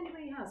don't think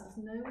anybody has, because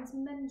no one's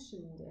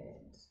mentioned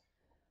it.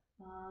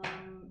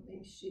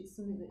 It's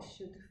something that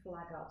should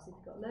flag up. So if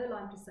you've got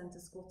low-lying placenta,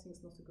 squatting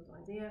is not a good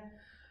idea.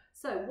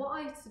 So what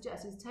I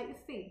suggest is take your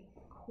feet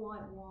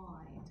quite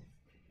wide,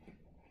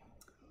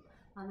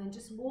 and then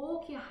just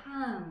walk your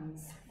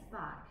hands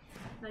back.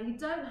 Now you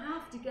don't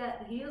have to get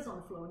the heels on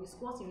the floor when you're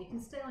squatting, you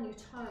can stay on your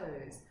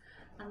toes,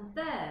 and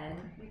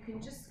then you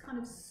can just kind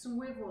of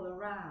swivel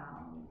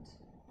around.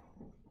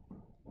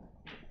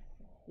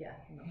 Yeah,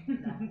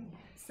 no.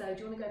 So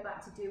do you want to go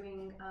back to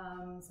doing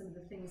some of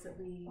the things that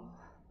we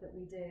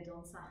did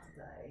on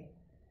Saturday?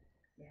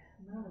 Yeah,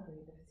 another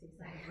breathe.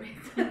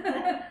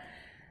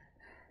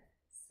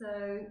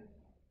 So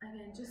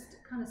again, just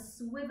kind of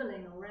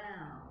swiveling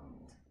around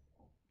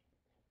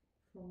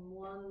from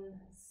one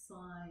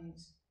side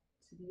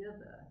to the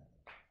other.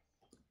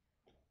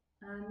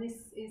 And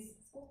this is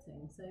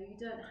squatting, so you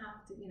don't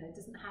have to, you know, it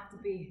doesn't have to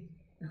be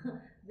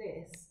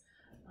this.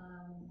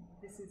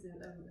 This is a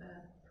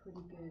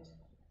pretty good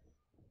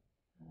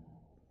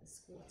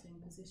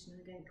squatting position.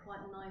 Again, quite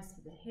nice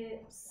for the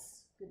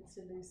hips, good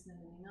to loosen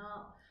everything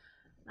up.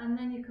 And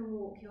then you can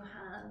walk your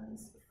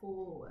hands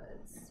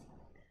forwards,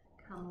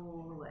 come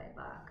all the way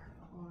back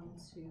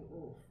onto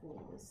all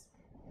fours,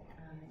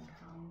 and then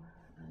come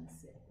and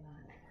sit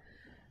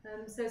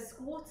back. So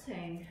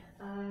squatting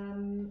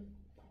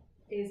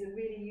is a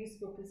really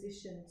useful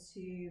position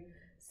to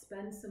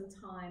spend some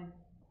time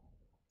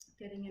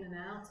getting in and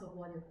out of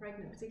while you're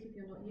pregnant, particularly if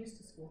you're not used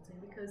to squatting,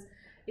 because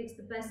it's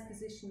the best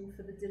position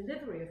for the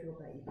delivery of your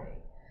baby.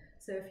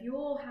 So if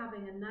you're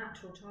having a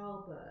natural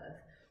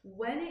childbirth,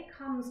 when it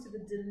comes to the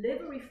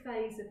delivery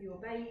phase of your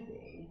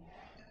baby,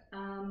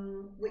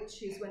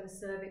 which is when the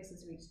cervix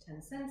has reached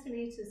 10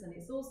 centimetres and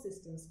it's all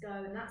systems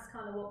go, and that's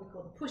kind of what we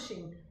call the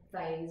pushing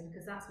phase,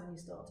 because that's when you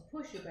start to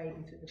push your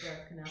baby through the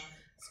birth canal.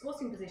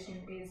 Squatting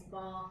position is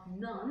bar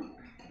none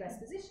the best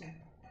position,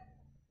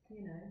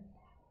 you know.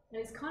 And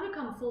it's kind of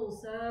come full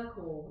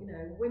circle, you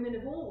know, women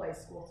have always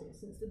squatted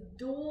since the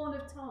dawn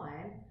of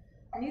time.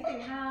 And you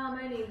think how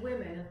many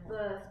women have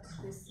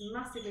birthed this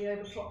massively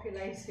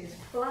overpopulated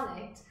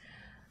planet,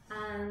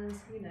 and,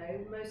 you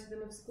know, most of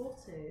them have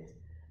squatted.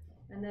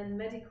 And then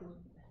medical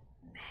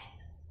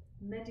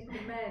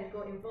men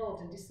got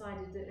involved and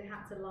decided that they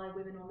had to lie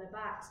women on their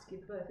backs to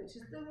give birth, which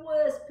is the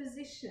worst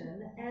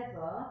position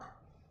ever.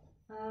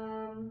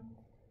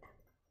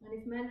 And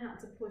if men had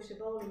to push a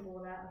bowling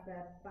ball out of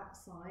their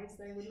backsides,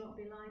 they would not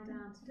be lying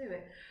down to do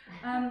it.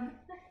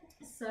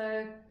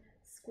 So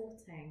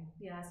squatting,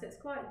 yeah, so it's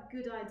quite a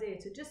good idea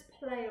to just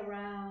play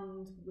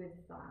around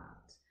with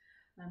that,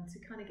 to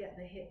kind of get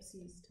the hips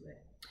used to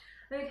it.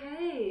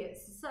 Okay,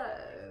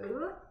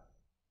 so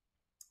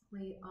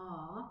we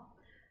are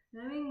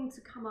going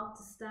to come up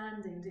to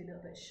standing, do a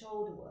little bit of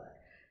shoulder work.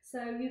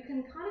 So you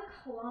can kind of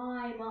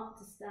climb up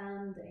to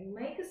standing,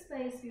 make a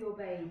space for your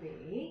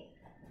baby,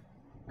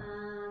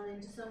 and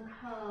then just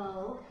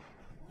uncurl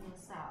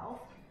yourself.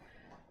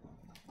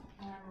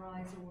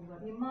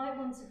 You might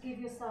want to give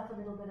yourself a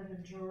little bit of a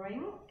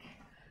drink.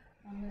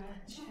 I'm going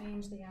to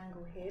change the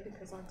angle here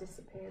because I've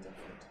disappeared off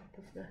the top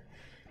of the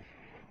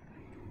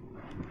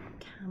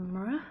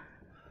camera.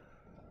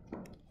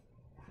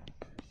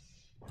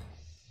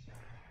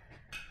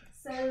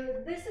 So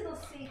this little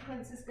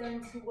sequence is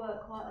going to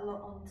work quite a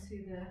lot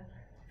onto the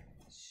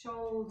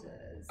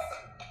shoulders.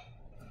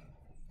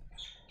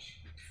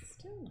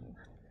 Still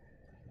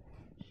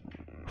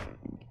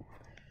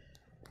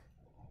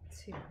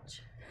too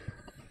much.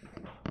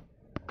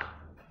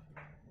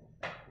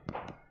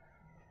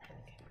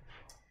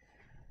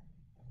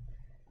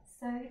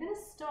 So you're going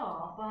to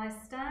start by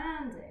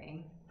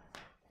standing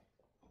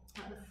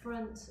at the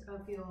front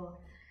of your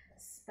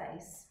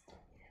space.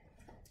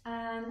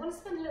 And I want to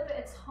spend a little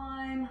bit of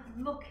time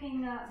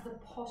looking at the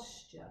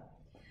posture.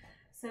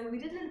 So we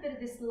did a little bit of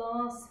this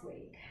last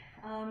week.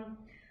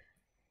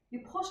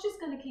 Your posture is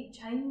going to keep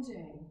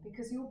changing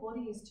because your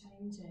body is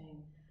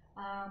changing.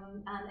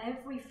 And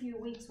every few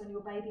weeks when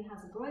your baby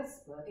has a growth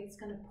spurt, it's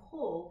going to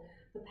pull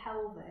the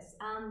pelvis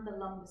and the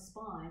lumbar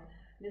spine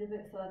a little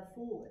bit further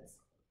forwards,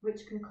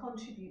 which can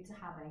contribute to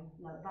having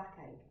lower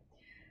backache.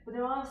 But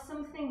there are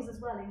some things as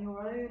well in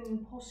your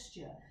own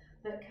posture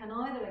that can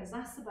either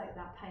exacerbate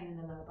that pain in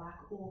the lower back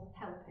or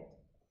help it.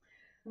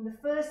 And the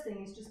first thing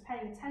is just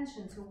paying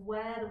attention to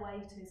where the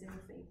weight is in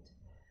the feet.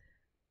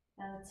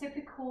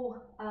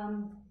 Typical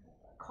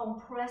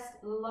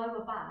compressed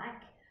lower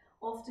back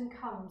often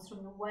comes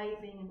from the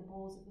weight being in the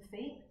balls of the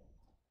feet.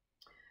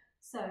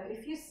 So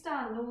if you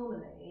stand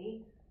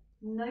normally,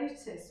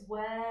 notice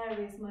where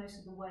is most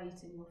of the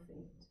weight in your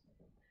feet.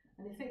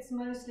 And if it's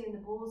mostly in the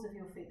balls of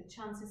your feet, the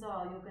chances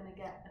are you're going to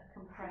get a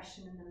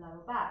compression in the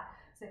lower back.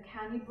 So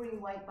can you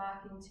bring weight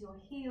back into your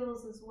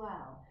heels as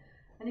well?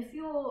 And if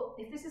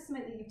this is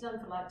something that you've done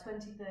for like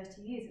 20,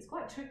 30 years, it's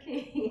quite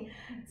tricky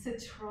to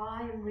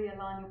try and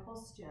realign your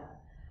posture.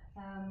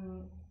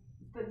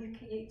 But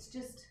it's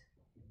just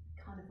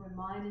kind of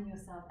reminding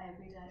yourself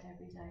every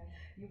day.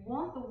 You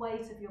want the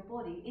weight of your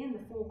body in the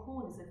four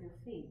corners of your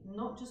feet,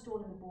 not just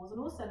all in the balls, and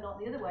also not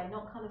the other way,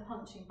 not kind of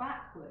hunching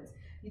backwards.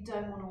 You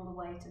don't want all the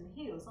weight in the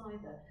heels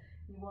either.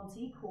 You want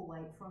equal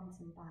weight front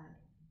and back.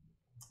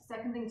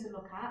 Second thing to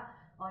look at,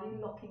 are you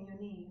locking your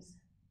knees?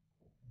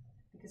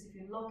 Because if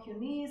you lock your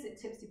knees, it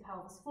tips your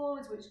pelvis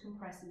forwards, which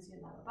compresses your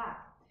lower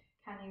back.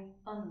 Can you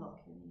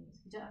unlock your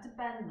knees? You don't have to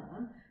bend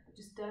them, but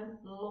just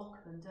don't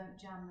lock them, don't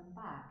jam them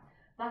back.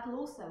 That'll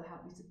also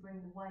help you to bring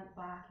the weight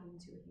back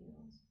into your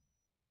heels.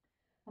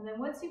 And then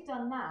once you've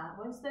done that,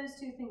 once those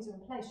two things are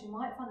in place, you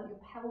might find that your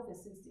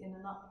pelvis is in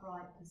an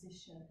upright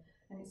position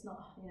and it's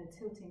not,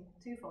 tilting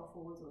too far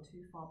forwards or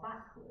too far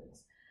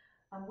backwards.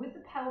 And with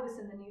the pelvis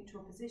in the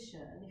neutral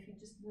position, if you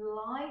just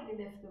lightly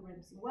lift the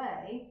ribs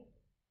away,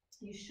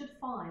 you should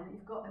find that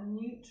you've got a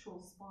neutral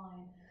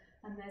spine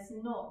and there's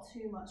not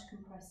too much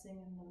compressing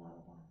in the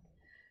lower back.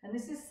 And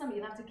this is something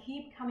you'll have to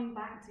keep coming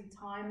back to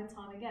time and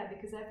time again,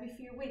 because every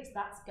few weeks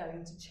that's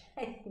going to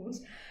change.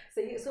 So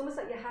it's almost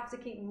like you have to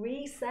keep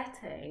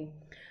resetting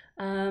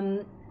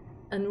and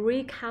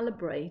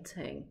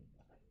recalibrating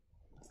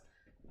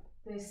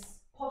this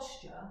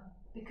posture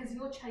because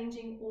you're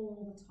changing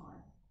all the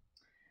time.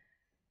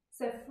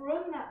 So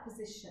from that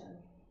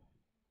position,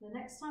 the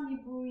next time you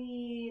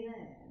breathe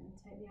in,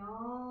 take the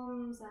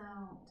arms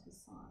out to the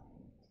side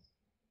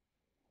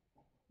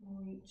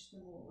and reach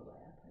them all the way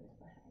up over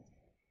the head.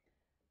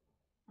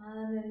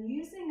 And then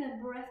using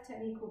a breath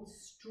technique called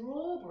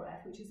straw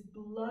breath, which is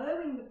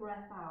blowing the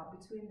breath out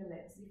between the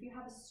lips, as if you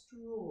have a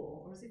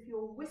straw or as if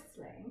you're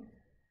whistling.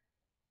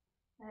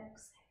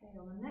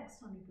 Exhale. The next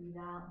time you breathe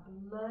out,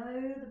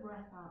 blow the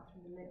breath out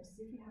through the lips as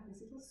if you have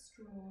this little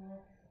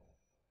straw.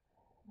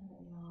 And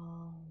let the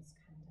arms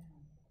come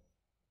down.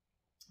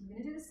 We're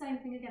going to do the same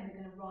thing again. We're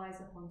going to rise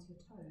up onto your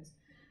toes.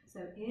 So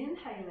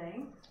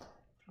inhaling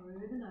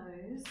through the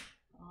nose,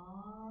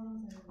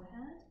 arms over the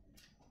head.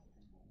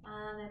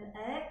 And then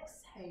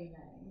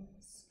exhaling,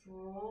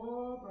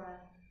 straw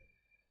breath,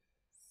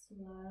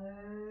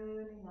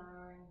 slowly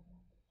lowering,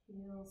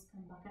 heels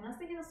come back. And as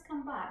the heels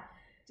come back,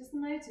 just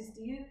notice,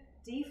 do you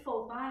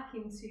default back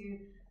into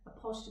a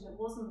posture that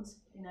wasn't,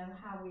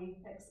 how we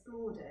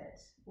explored it?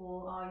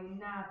 Or are you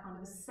now kind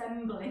of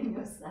assembling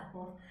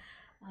yourself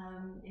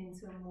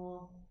into a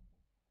more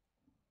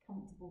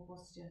comfortable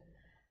posture?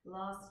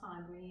 Last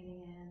time,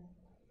 breathing in.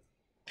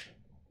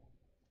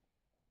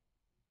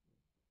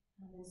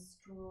 And then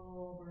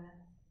straw breath.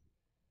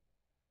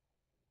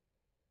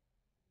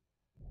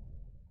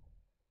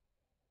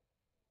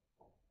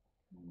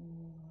 All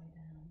the way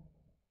down.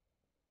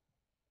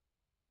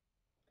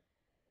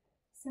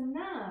 So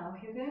now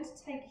you're going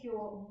to take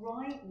your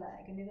right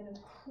leg and you're going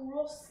to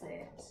cross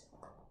it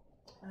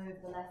over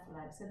the left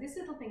leg. So this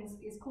little thing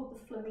is called the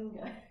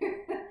flamingo.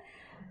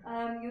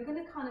 You're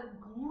going to kind of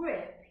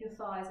grip your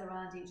thighs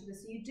around each other.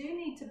 So you do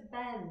need to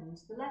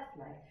bend the left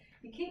leg.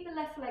 You keep the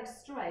left leg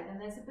straight and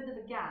there's a bit of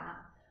a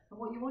gap. And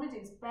what you want to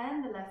do is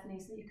bend the left knee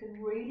so that you can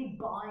really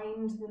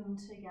bind them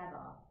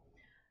together.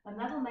 And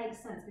that'll make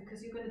sense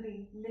because you're going to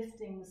be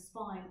lifting the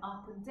spine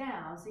up and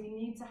down. So you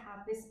need to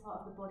have this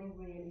part of the body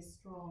really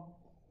strong.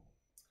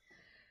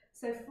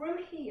 So from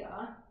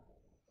here,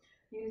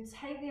 you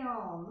take the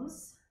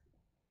arms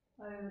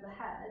over the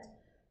head,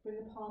 bring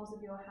the palms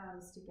of your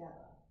hands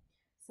together.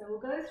 So we'll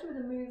go through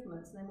the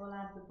movements and then we'll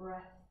add the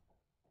breath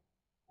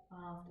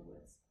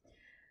afterwards.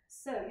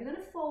 So you're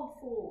going to fold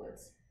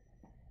forwards.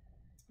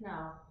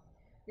 Now,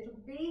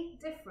 it'll be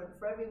different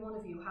for every one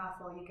of you how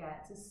far you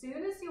get. As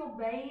soon as your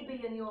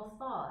baby and your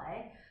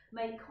thigh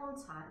make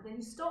contact, then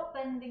you stop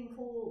bending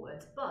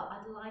forward. But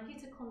I'd like you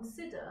to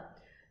consider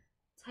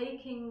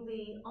taking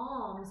the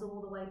arms all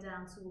the way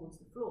down towards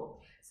the floor.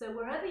 So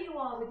wherever you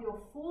are with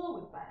your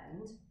forward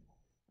bend,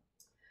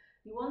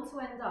 you want to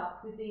end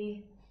up with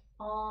the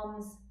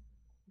arms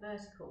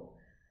vertical.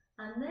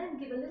 And then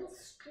give a little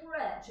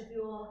stretch of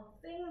your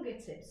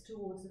fingertips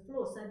towards the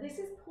floor. So this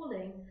is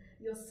pulling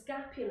your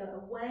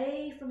scapula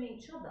away from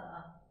each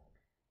other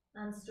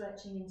and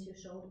stretching into your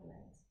shoulder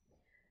blades.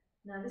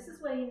 Now this is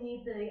where you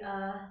need the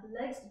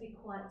legs to be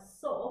quite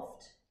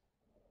soft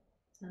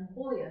and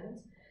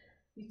buoyant.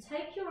 You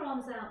take your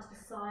arms out to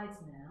the sides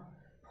now,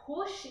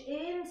 push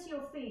into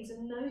your feet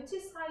and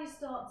notice how you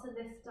start to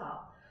lift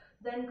up.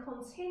 Then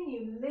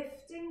continue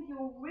lifting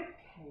your rib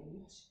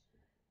cage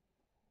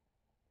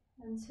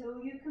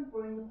until you can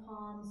bring the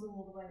palms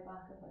all the way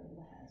back up over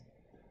the head.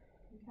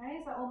 Okay,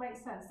 does that all make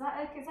sense?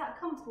 Is that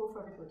comfortable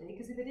for everybody?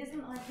 Because if it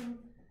isn't, I can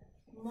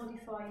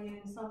modify you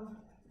in some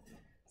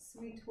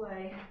sweet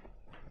way.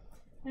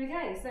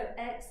 Okay, so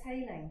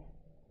exhaling,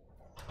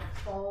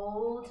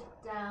 fold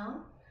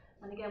down.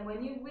 And again,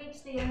 when you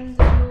reach the end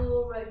of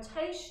your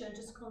rotation,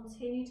 just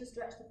continue to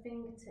stretch the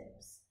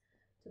fingertips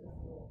to the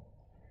floor.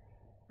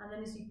 And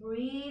then as you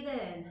breathe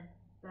in,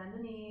 bend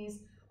the knees,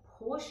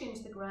 push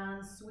into the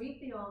ground,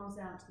 sweep the arms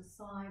out to the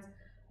sides,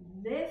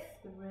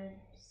 lift the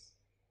ribs,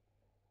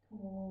 come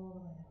all the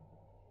way up.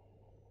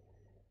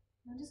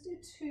 Now just do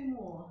two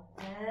more.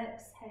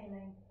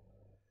 Exhaling,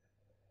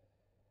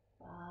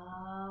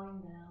 bowing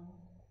down.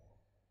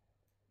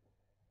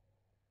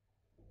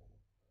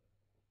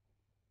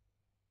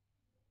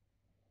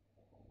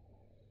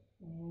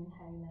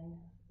 Inhaling,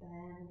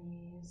 bend the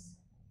knees.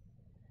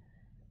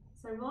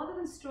 So rather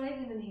than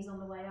straightening the knees on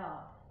the way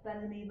up,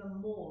 bend them even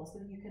more so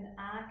that you can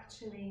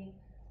actually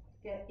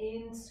get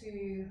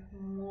into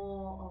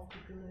more of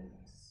the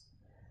glutes.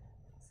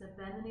 So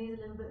bend the knees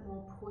a little bit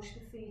more, push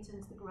the feet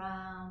into the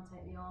ground,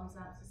 take the arms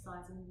out to the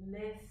sides and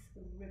lift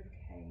the rib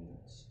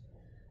cage.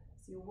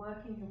 So you're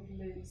working your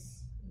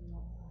glutes a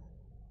lot more.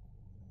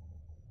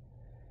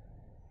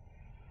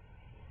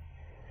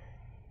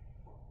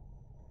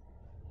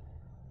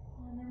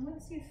 And then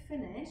once you've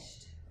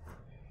finished,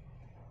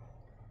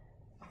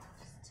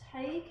 just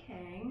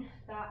taking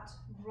that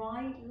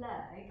right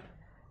leg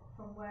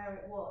from where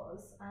it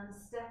was and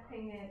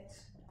stepping it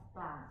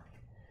back.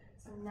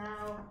 So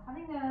now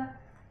having a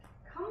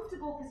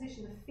comfortable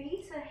position, the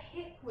feet are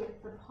hip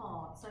width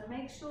apart, so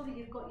make sure that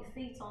you've got your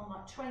feet on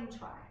like train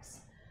tracks,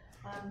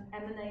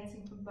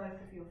 emanating from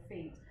both of your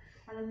feet.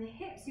 And then the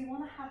hips, you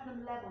want to have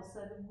them level, so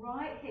the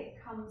right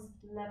hip comes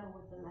level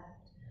with the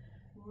left.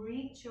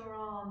 Reach your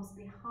arms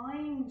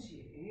behind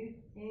you,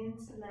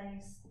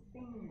 interlace the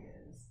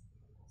fingers,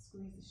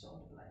 squeeze the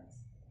shoulder blades.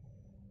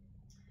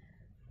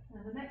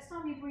 Now the next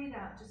time you breathe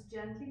out, just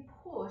gently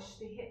push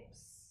the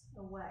hips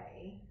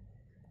away.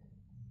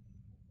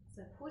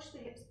 So push the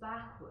hips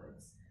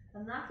backwards,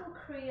 and that will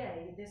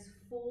create this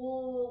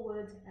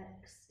forward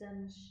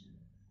extension.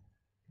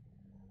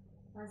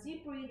 As you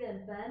breathe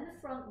in, bend the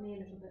front knee a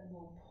little bit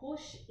more,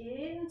 push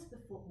into the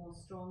foot more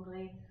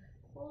strongly,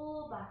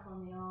 pull back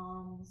on the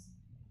arms,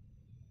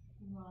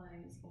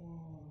 rise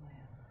all the way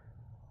up.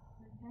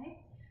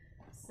 Okay,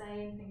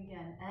 same thing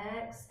again.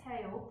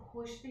 Exhale,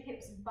 push the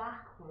hips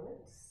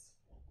backwards,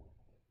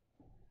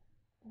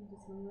 and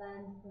just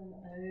lengthen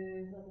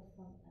over the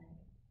front leg.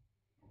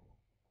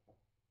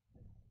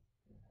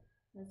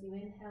 As you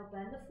inhale,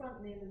 bend the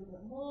front knee a little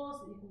bit more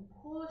so that you can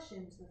push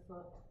into the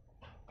foot.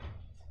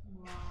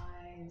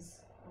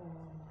 Rise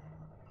all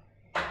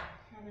the way up.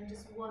 And then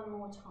just one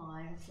more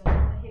time. So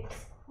the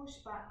hips push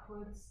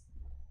backwards.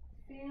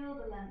 Feel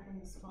the length in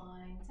the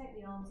spine. Take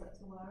the arms up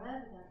to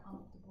wherever they're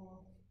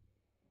comfortable.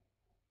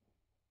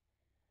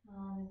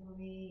 And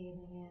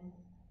breathing in,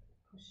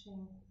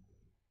 pushing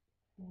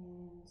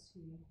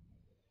into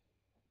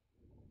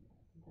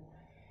the leg.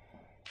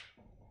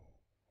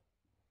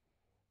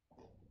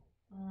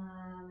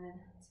 And then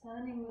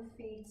turning the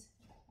feet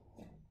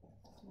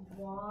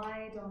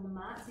wide on the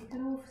mat. So you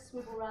can all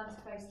swivel around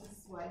to face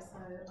this way, so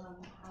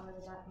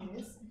however that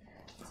is.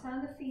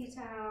 Turn the feet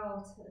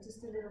out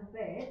just a little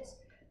bit,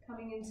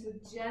 coming into a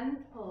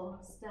gentle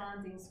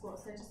standing squat.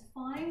 So just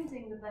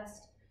finding the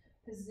best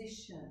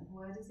position.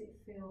 Where does it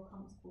feel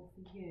comfortable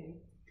for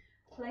you?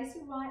 Place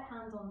your right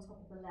hand on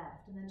top of the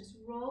left, and then just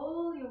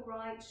roll your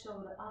right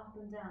shoulder up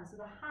and down. So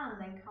the hand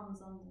then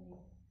comes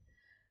underneath.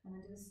 And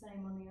then do the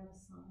same on the other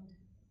side.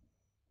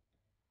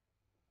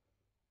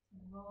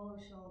 Roll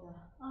the shoulder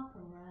up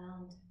and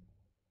round,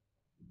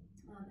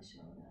 and the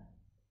shoulder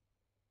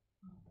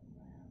up and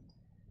round.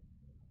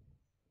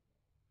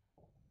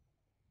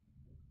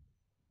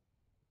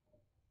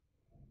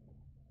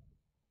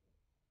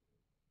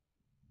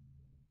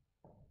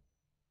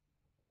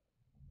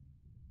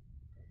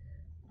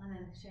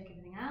 shake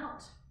everything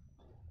out.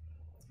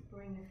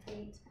 Bring the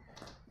feet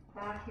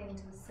back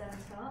into the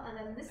center, and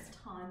then this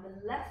time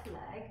the left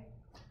leg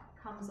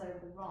comes over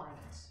the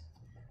right.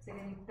 So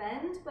again, you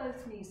bend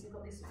both knees, so you've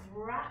got this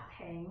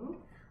wrapping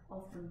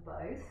of them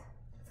both,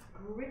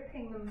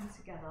 gripping them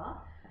together,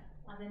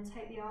 and then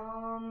take the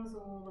arms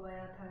all the way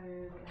up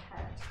over the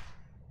head.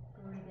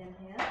 Breathe in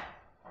here.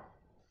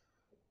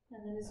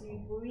 And then as you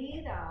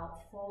breathe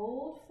out,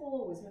 fold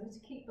forwards. Remember to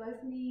keep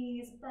both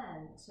knees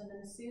bent. And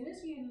then as soon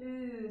as you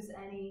lose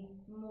any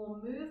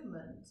more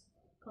movement,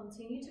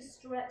 continue to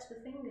stretch the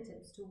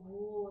fingertips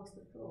towards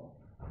the floor.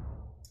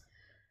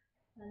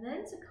 And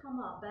then to come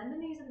up, bend the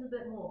knees a little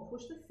bit more,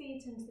 push the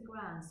feet into the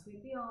ground,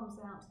 sweep the arms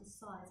out to the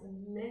sides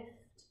and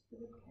lift the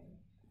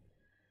ribcage.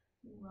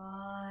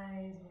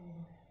 Rise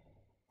all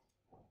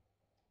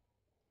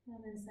the way.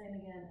 And then same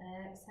again,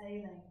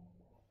 exhaling,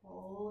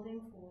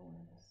 folding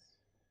forwards.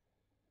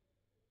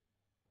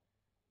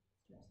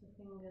 Stretch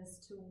the fingers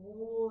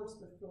towards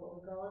the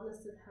floor,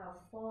 regardless of how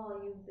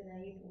far you've been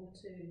able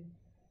to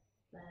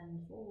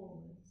bend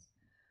forwards.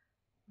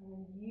 And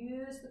then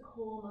use the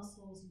core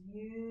muscles,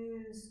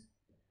 use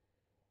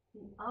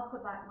the upper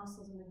back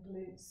muscles and the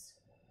glutes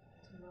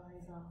to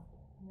rise up.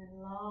 And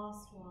then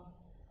last one,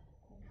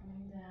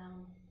 coming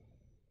down.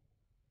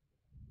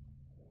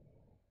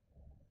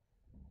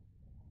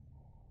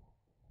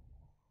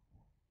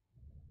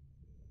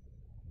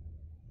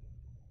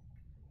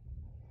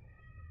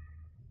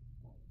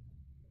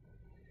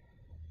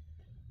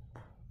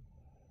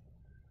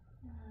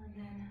 And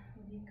then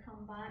when you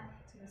come back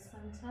to the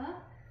center,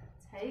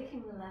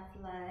 taking the left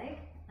leg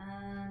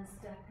and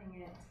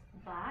stepping it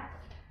back.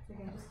 So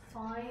again, just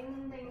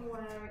finding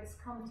where it's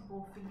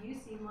comfortable for you.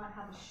 So you might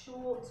have a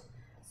short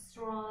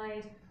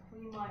stride, or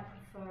you might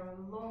prefer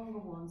a longer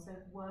one. So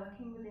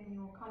working within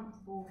your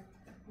comfortable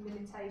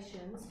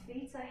limitations.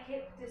 Feet are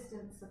hip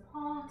distance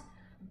apart,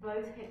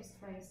 both hips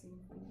facing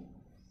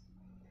forwards.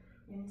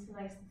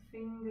 Interlace the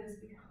fingers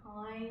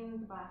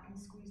behind the back and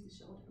squeeze the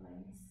shoulder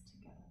blades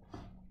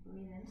together.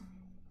 Breathe in.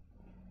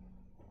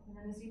 And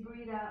then as you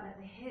breathe out, let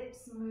the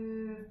hips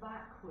move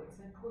backwards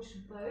and push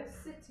both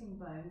sitting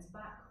bones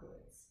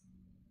backwards.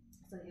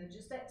 So you're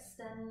just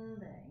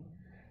extending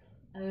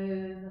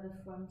over the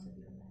front of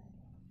your leg.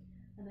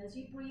 And as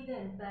you breathe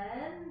in,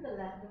 bend the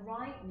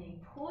right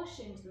knee, push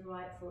into the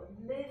right foot,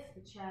 lift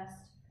the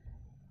chest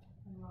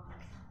and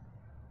rise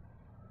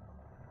up.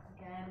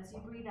 Again, as you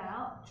breathe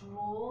out,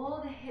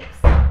 draw the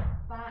hips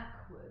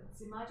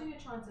backwards. Imagine you're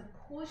trying to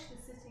push the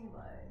sitting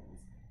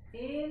bones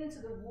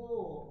into the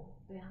wall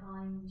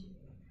behind you.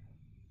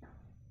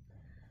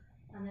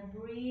 And then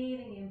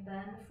breathing in,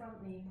 bend the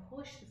front knee,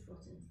 push the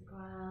foot into the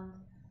ground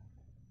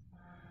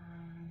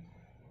and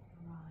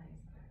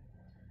rise.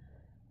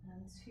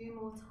 And two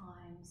more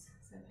times.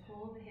 So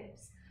pull the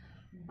hips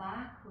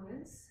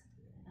backwards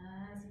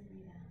as you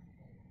breathe out.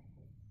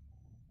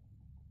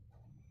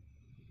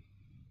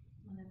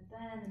 And then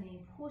bend the knee,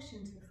 push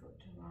into the foot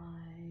to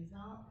rise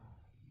up.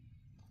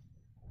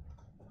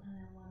 And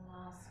then one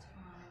last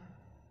time.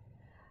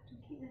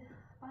 Keep the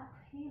back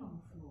heel on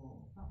the floor.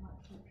 That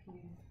might keep you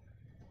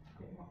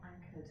a bit more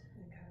anchored.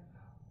 Okay.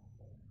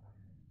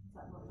 Is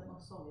that not a bit more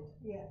solid?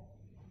 Yeah.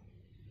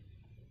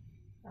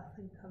 I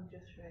think I'm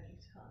just really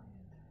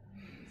tired.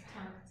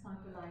 It's time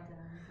to lie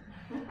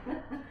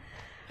down.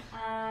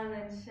 And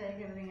then shake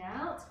everything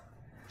out.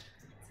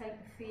 Take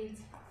the feet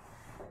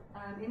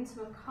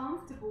into a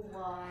comfortable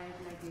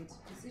wide-legged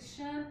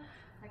position.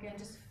 Again,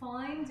 just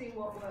finding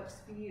what works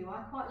for you.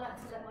 I quite like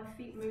to let my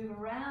feet move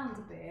around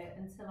a bit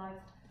until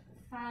I've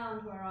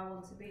found where I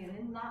want to be, and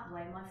in that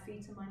way my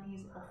feet and my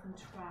knees often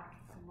track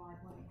the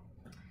right way.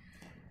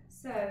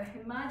 So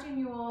imagine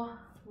you're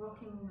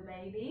rocking the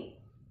baby,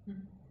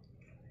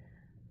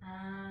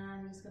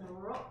 and you're just going to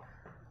rock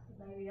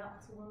the baby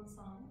up to one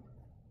side,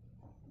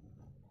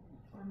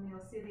 and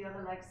you'll see the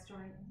other leg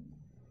straighten.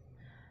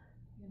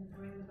 You're going to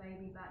bring the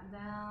baby back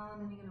down,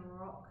 and you're going to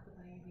rock the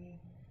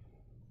baby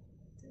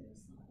to the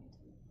side.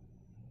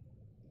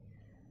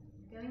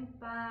 Going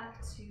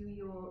back to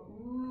your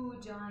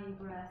Ujjayi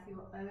breath,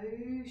 your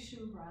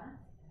ocean breath.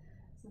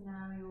 So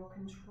now you're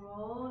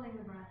controlling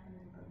the breath a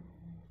little bit more.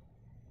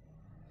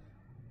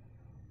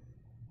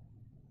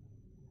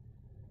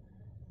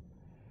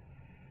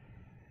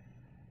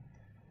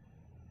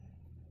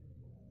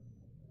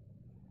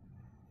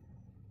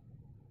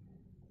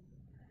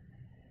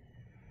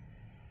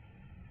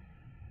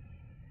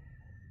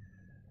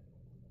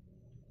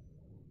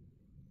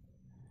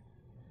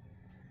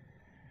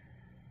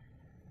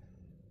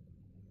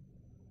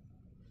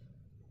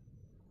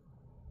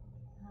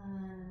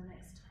 And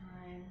next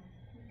time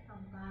you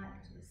come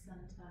back to the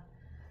center,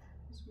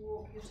 just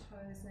walk your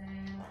toes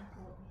in,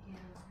 walk the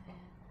heels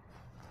in,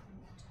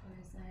 walk the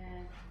toes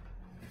in,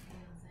 and the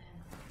heels in.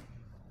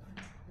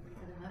 A little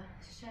bit of a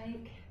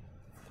shake.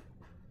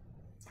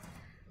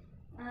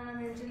 And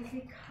then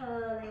gently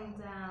curling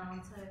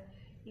down, so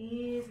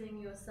easing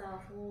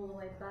yourself all the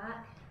way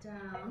back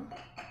down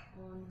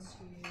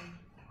onto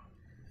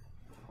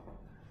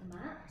the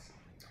mat.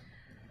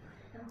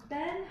 And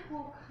then we'll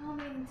you'll come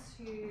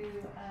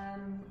into a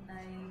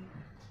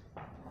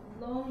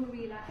long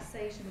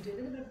relaxation. We do a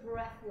little bit of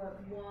breath work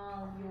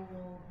while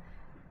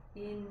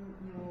you're in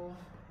your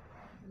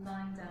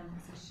lying down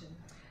position.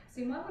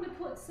 So you might want to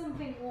put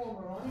something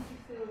warmer on if you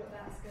feel that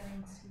that's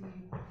going to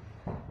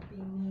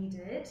be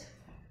needed.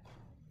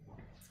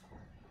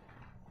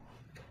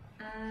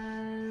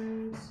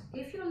 And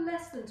if you're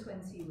less than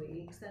 20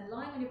 weeks, then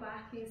lying on your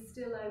back is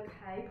still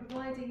okay,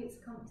 providing it's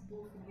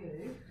comfortable for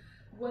you.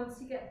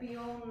 Once you get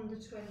beyond the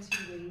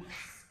 20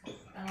 weeks,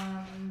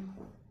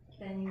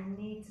 then you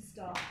need to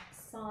start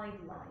side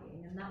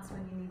lying, and that's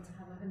when you need to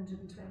have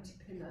 120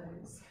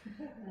 pillows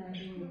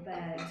in your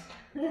bed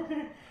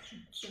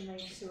to make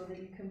sure that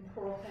you can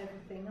prop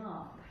everything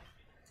up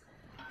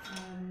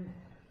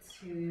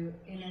to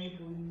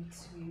enable you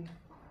to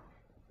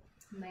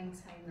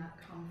maintain that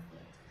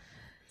comfort.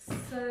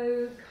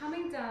 So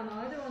coming down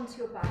either onto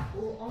your back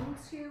or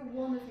onto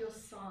one of your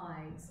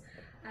sides,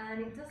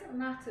 and it doesn't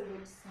matter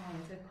which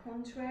side, so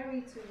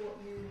contrary to what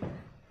you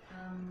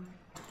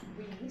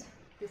read,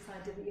 this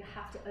idea that you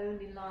have to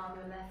only lie on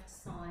the left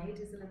side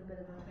is a little bit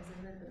of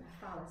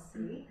a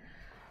fallacy,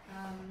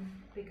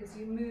 because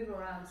you move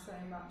around so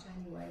much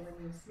anyway when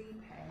you're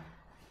sleeping.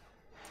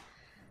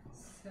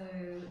 So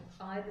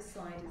either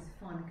side is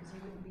fine because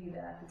you wouldn't be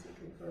there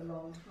particularly for a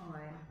long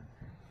time.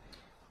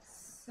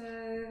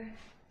 So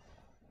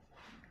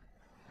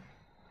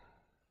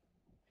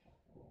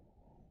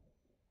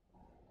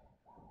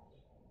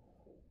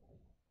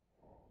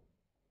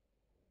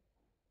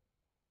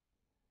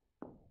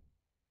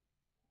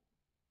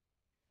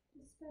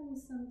spend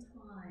some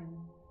time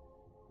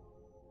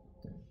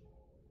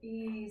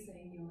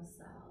easing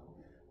yourself.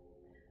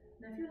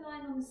 Now if you're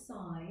lying on the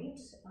side,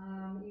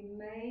 you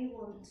may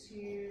want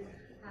to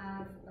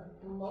have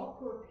a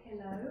block or a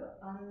pillow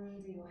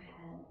under your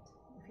head.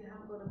 If you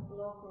haven't got a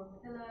block or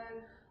a pillow,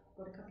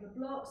 got a couple of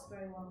blocks,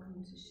 very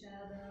welcome to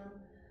share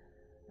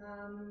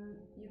them.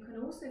 You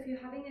can also, if you're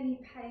having any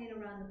pain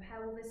around the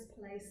pelvis,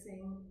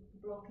 placing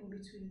blocking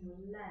between your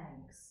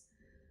legs.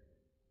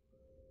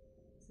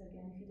 So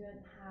again, if you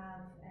don't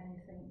have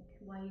anything,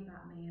 wave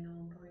at me and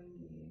I'll bring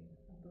you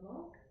a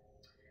block.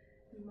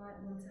 You might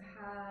want to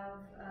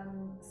have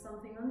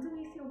something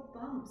underneath your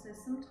bump. So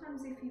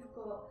sometimes if you've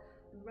got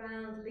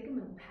round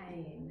ligament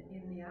pain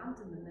in the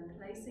abdomen, then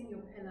placing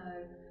your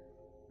pillow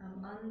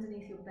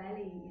underneath your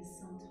belly is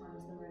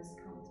sometimes the most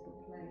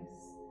comfortable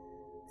place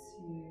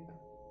to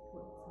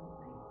put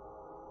something.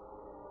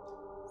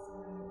 So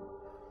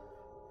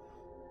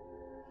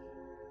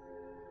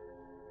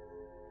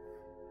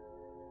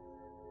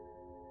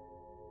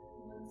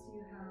once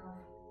you have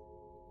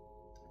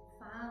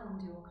found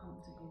your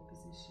comfortable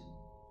position,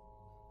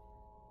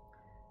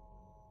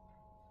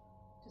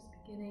 just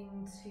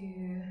beginning to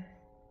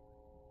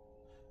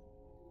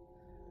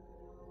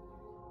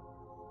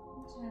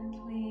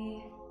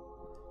gently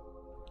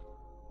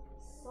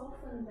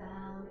soften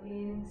down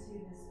into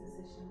this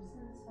position. I'm just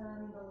going to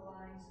turn the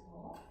light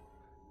off.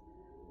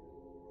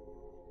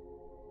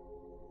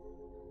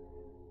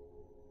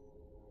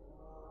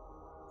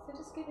 So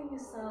just giving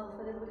yourself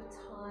a little bit of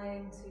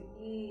time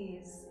to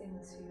ease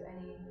into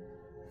any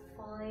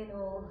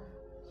final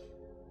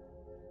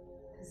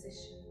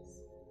positions.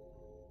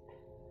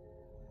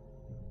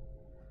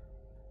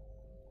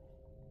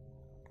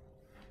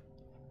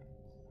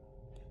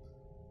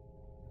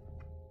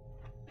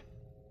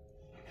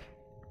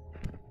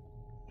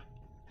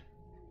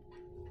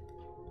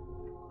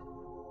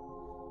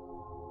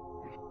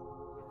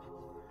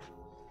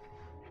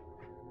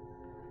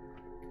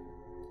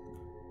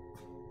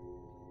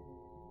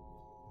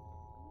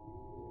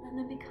 And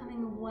then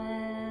becoming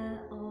aware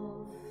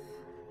of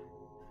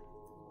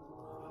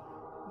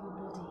your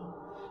body.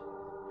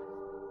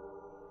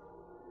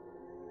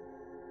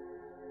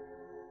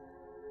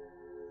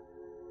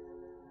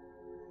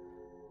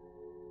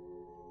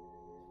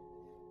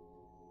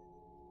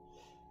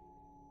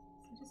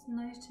 So just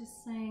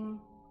noticing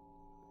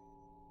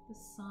the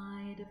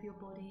side of your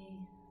body.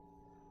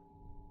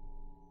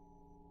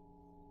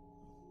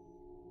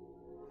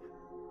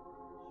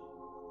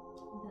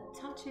 That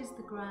touches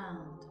the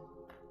ground.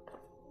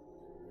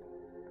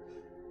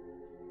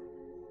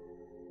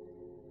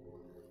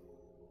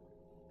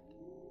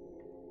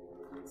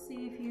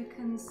 See if you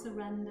can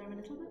surrender a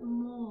little bit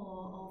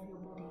more of your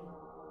body.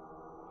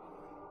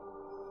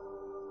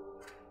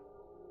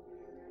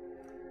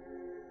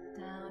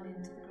 Down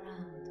into the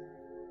ground.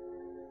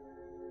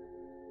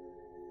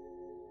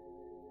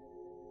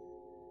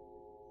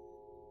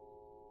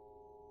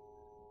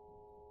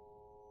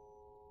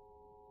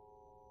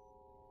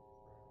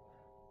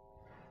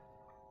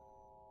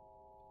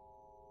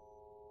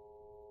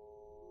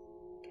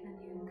 Can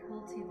you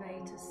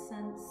cultivate a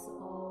sense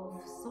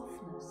of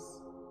softness?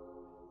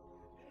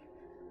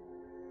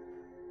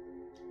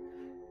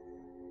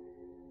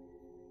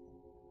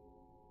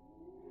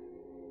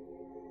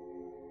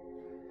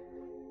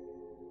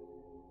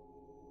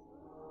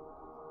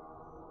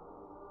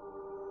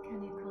 Can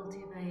you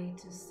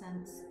cultivate a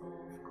sense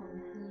of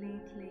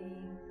completely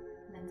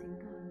letting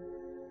go?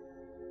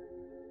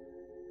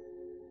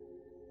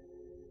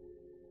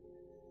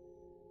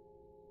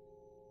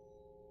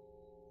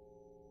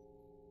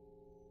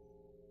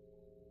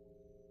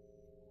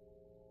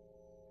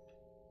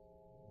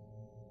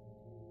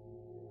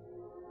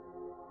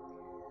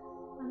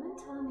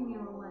 turning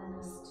your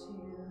awareness to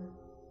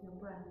your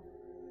breath.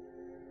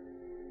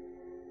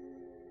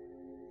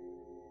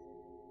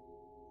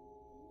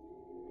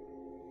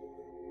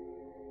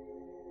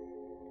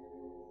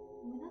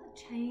 Without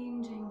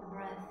changing the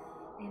breath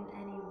in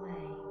any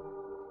way,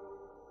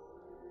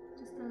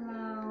 just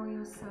allow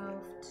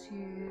yourself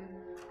to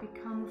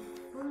become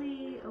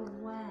fully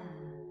aware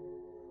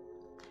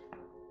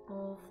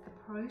of the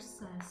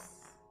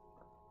process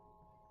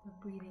of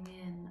breathing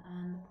in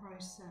and the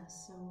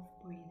process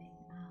of breathing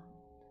out.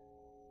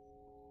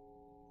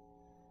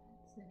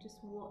 So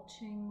just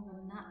watching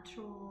the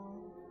natural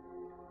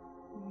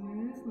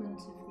movement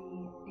of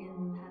the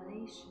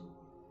inhalation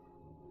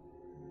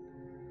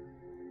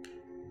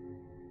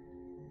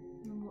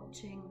and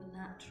watching the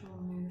natural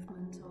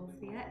movement of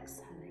the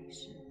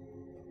exhalation.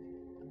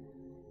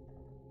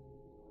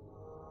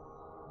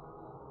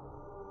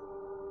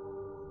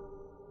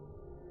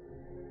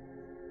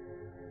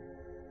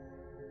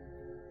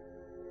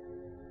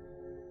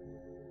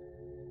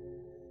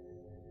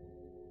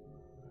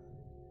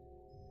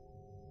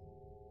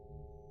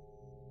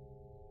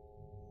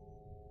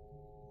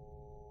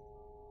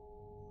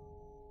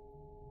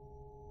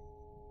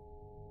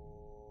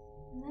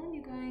 And then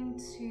you're going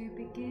to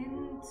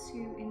begin to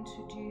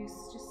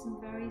introduce just some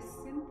very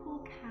simple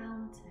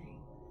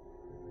counting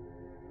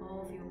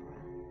of your breath.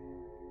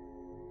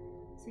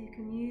 So you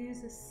can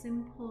use a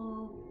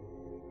simple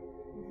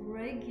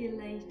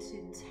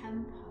regulated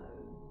tempo,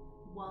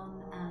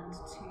 1 and 2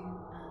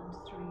 and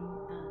 3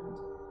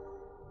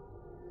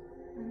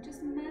 and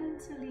just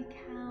mentally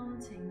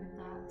counting with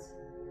that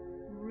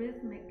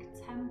rhythmic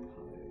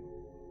tempo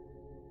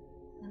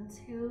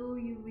until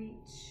you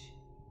reach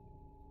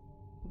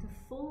the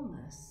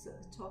fullness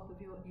at the top of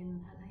your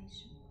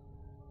inhalation.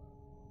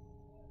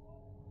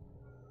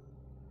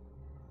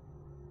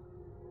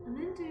 And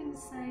then doing the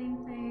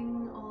same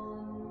thing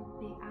on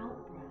the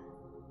out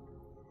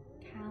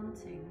breath,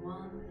 counting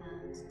 1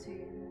 and 2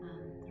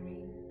 and 3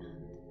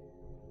 and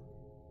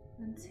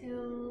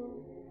until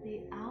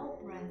the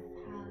out breath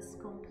has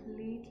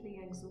completely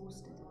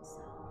exhausted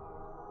itself.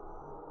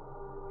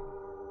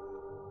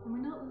 And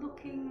we're not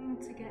looking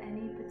to get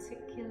any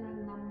particular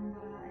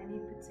number, any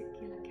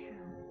particular count.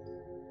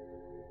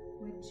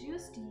 We're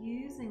just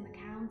using the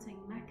counting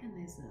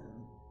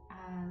mechanism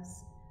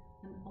as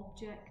an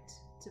object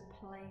to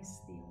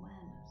place the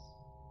awareness.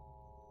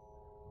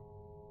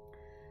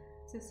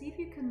 So see if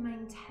you can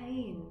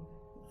maintain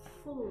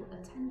full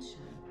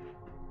attention,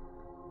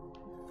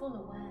 full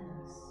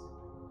awareness.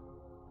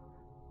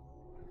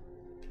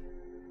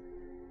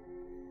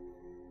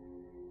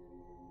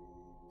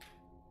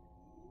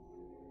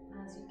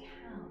 As you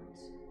count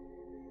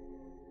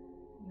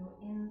your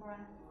in-breath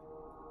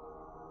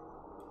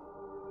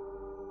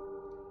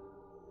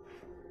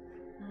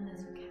and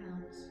as you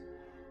count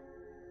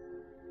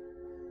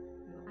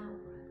your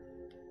out-breath.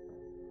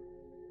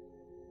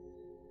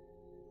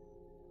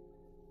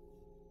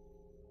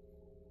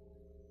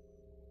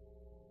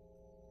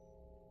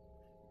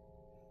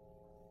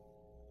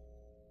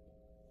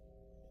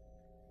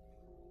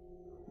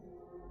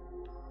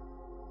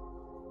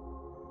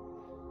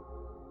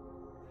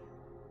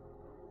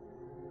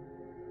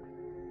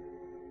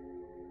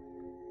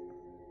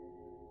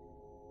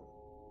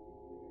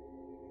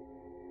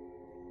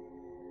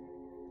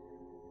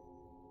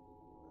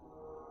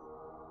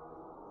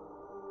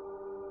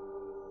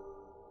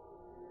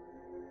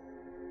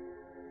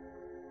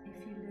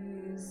 If you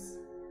lose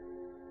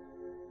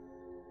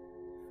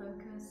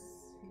focus,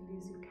 if you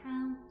lose your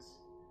count,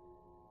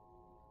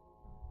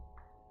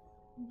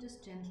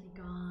 just gently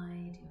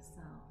guide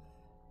yourself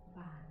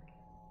back.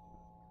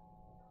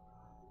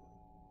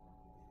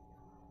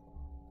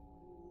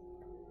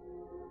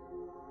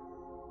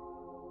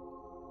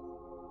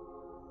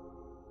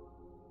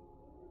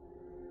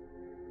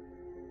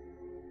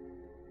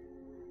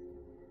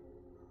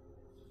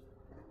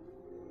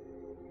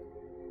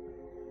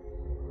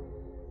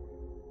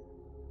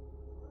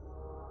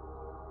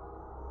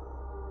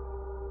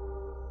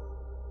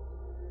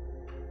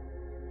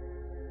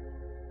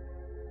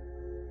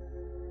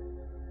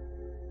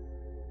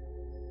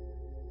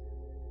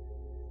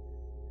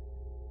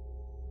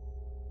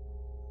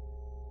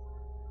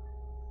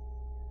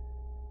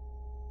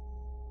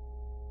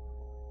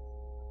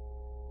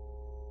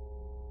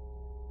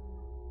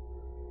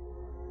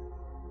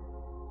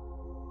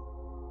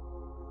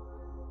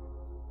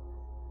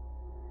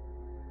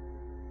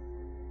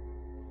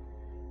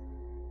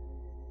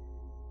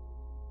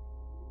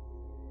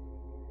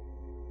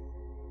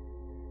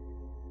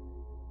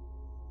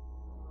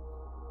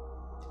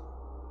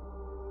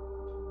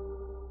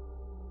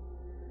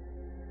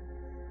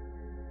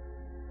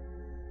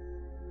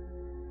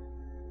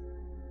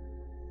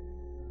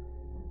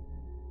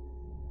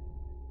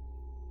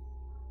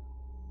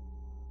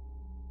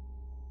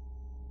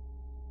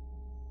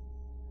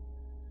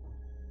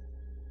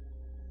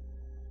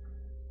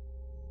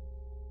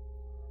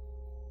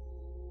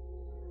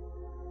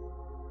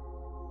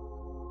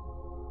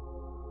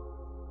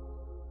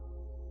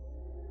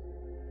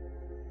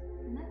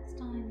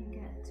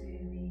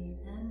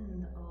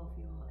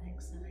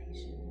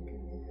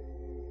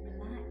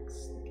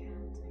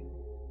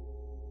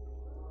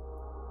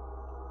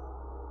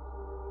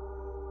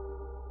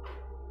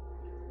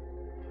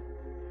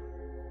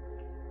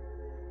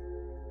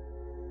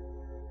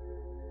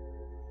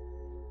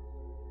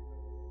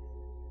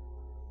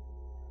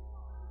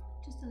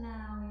 just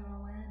allow your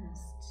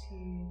awareness to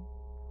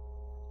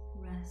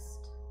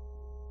rest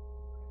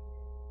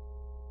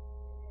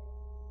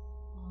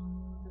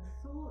on the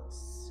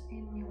thoughts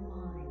in your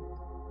mind.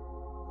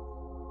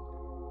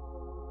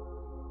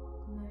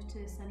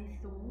 Notice any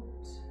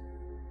thought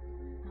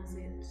as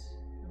it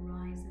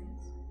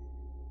arises.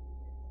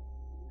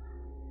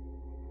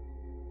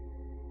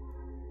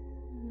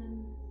 And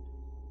then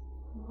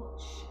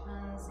watch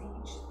as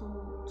each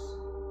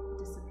thought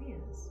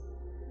disappears.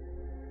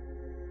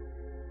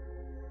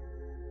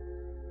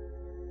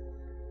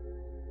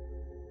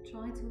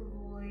 Try to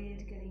avoid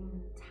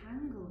getting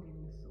tangled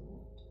in the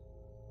thought.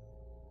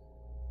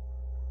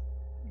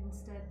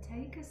 Instead,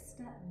 take a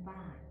step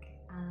back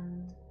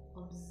and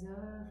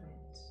observe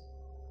it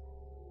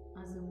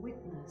as a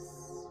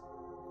witness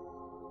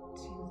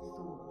to the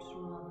thought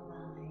rather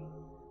than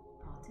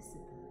a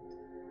participant.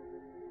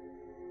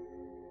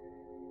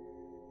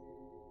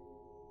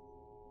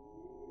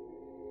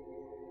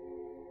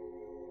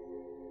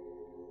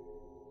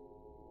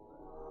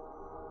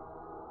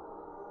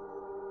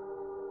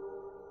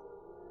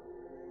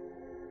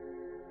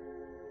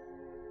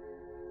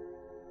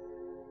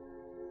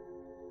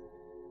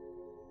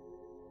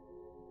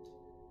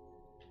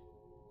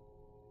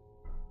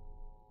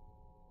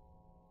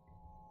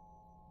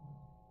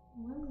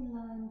 When we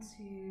learn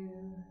to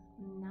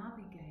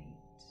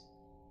navigate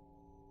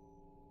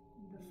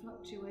the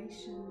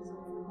fluctuations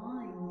of the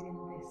mind in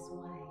this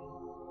way,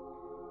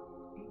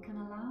 it can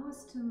allow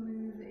us to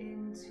move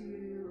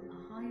into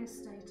a higher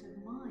state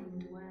of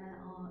mind where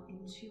our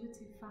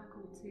intuitive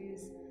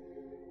faculties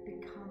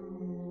become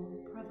more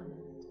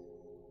prevalent.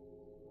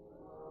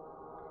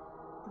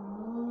 The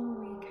more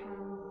we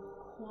can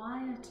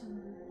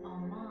quieten our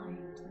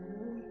mind, the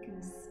more we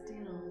can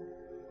still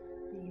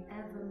the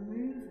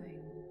ever-moving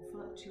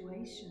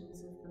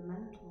fluctuations of the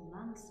mental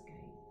landscape,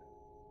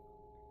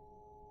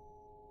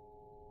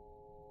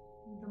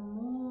 the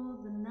more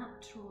the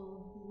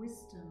natural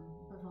wisdom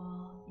of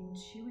our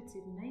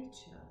intuitive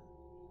nature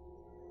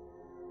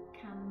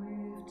can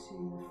move to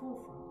the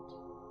forefront.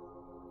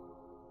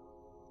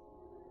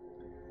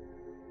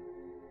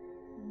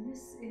 And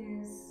this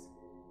is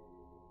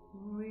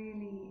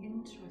really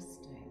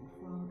interesting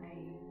from a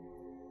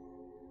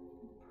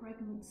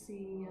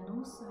pregnancy and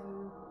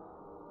also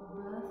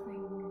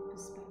birthing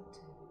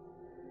perspective.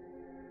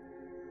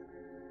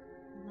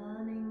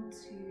 Learning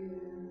to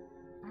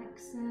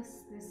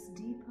access this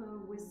deeper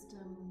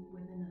wisdom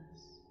within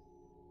us.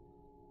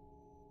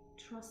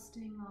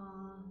 Trusting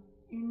our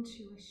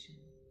intuition.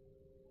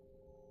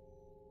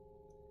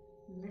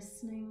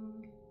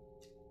 Listening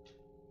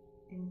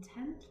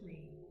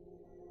intently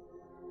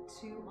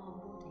to our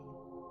body.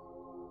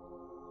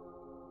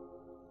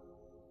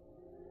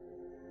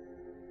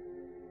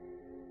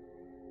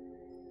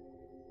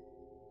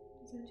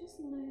 So just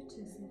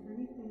notice if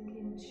anything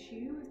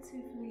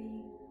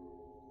intuitively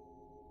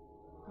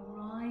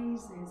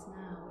arises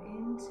now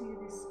into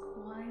this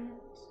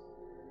quiet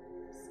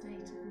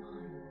state of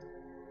mind.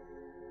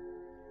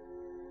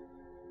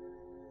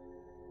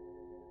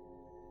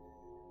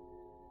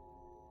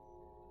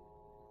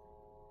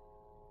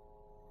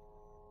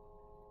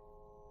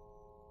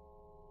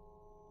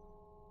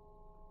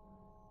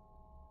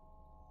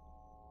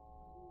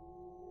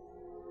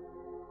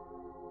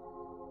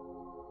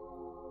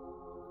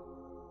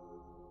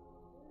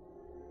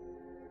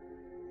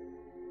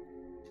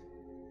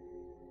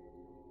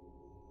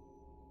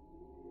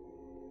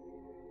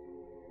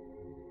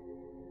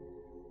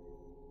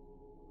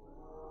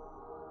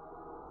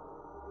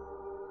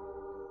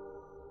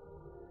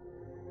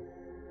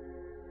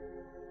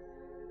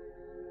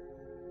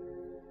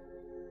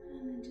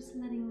 Just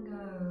letting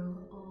go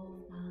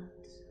of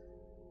that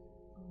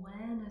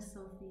awareness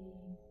of the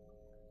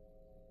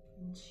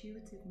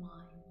intuitive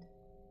mind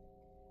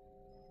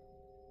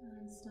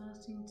and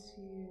starting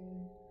to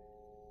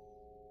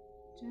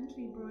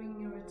gently bring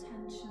your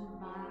attention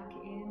back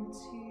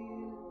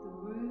into the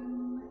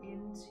room,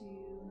 into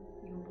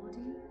your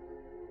body.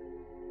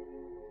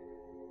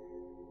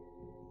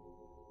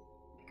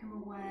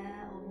 Become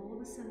aware of all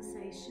the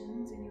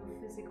sensations in your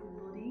physical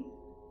body.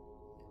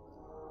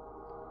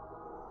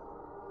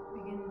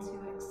 Begin to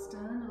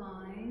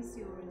externalize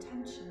your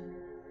attention.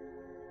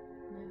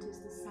 Notice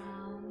the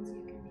sounds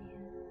you can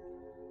hear.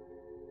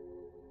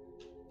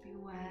 Be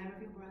aware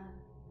of your breath.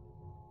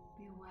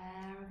 Be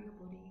aware of your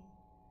body.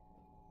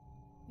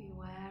 Be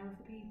aware of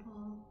the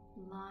people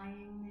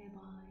lying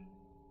nearby.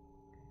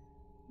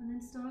 And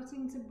then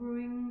starting to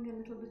bring a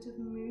little bit of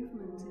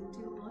movement into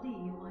your body.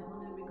 You might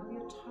want to wriggle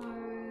your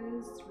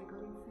toes, wriggle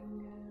your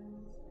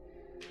fingers.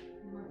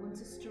 You might want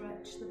to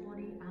stretch the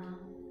body out.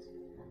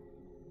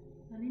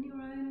 And in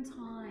your own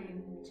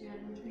time,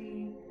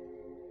 gently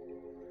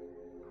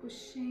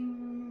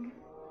pushing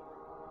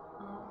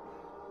up,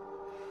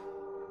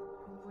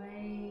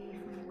 away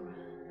from the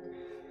ground.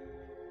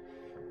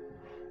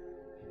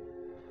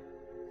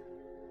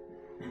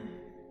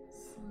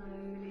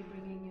 Slowly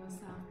bringing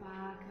yourself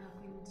back up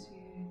into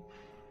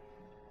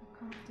a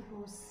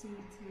comfortable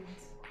seated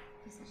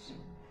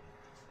position.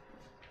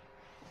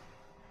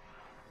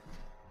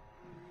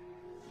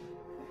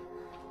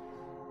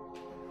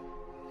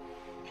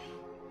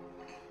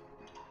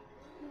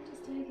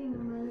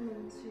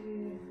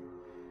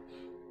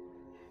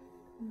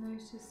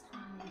 Notice how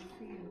you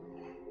feel.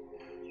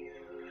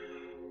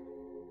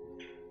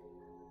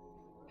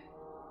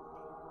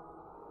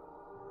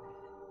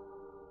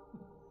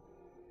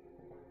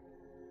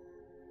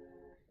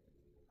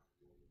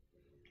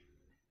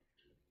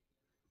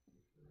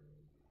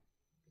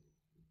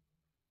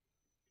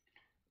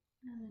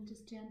 And then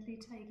just gently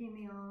taking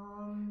the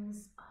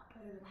arms up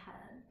over the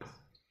head.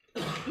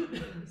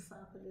 Release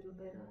up a little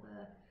bit of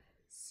a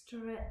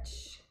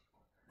stretch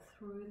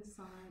through the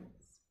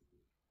sides.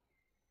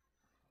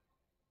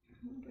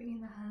 And bringing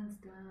the hands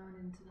down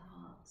into the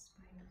heart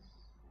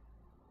space.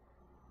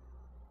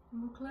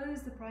 And we'll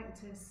close the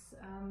practice.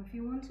 If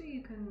you want to,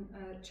 you can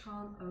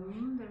chant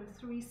Om. There are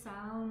 3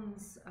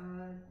 sounds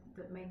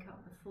that make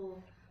up the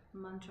full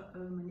mantra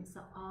Om, and it's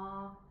a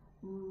Ah,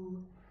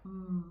 U,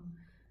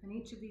 And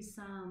each of these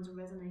sounds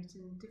resonate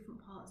in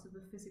different parts of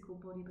the physical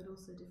body, but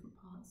also different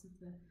parts of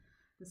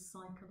the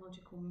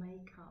psychological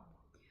makeup.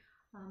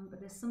 But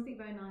there's something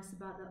very nice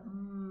about that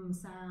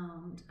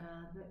sound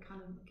that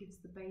kind of gives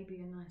the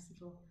baby a nice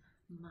little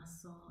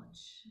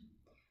massage.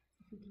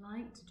 If you'd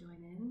like to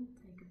join in,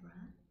 take a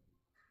breath.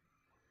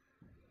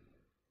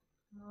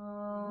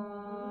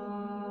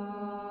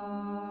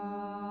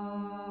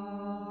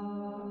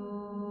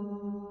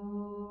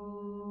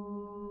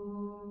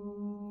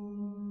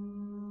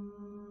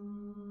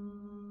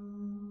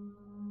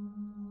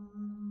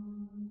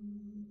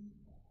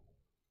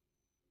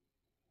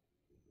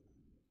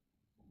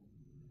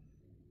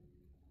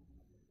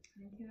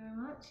 Thank you very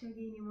much,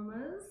 Yogini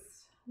Mamas.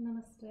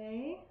 Namaste.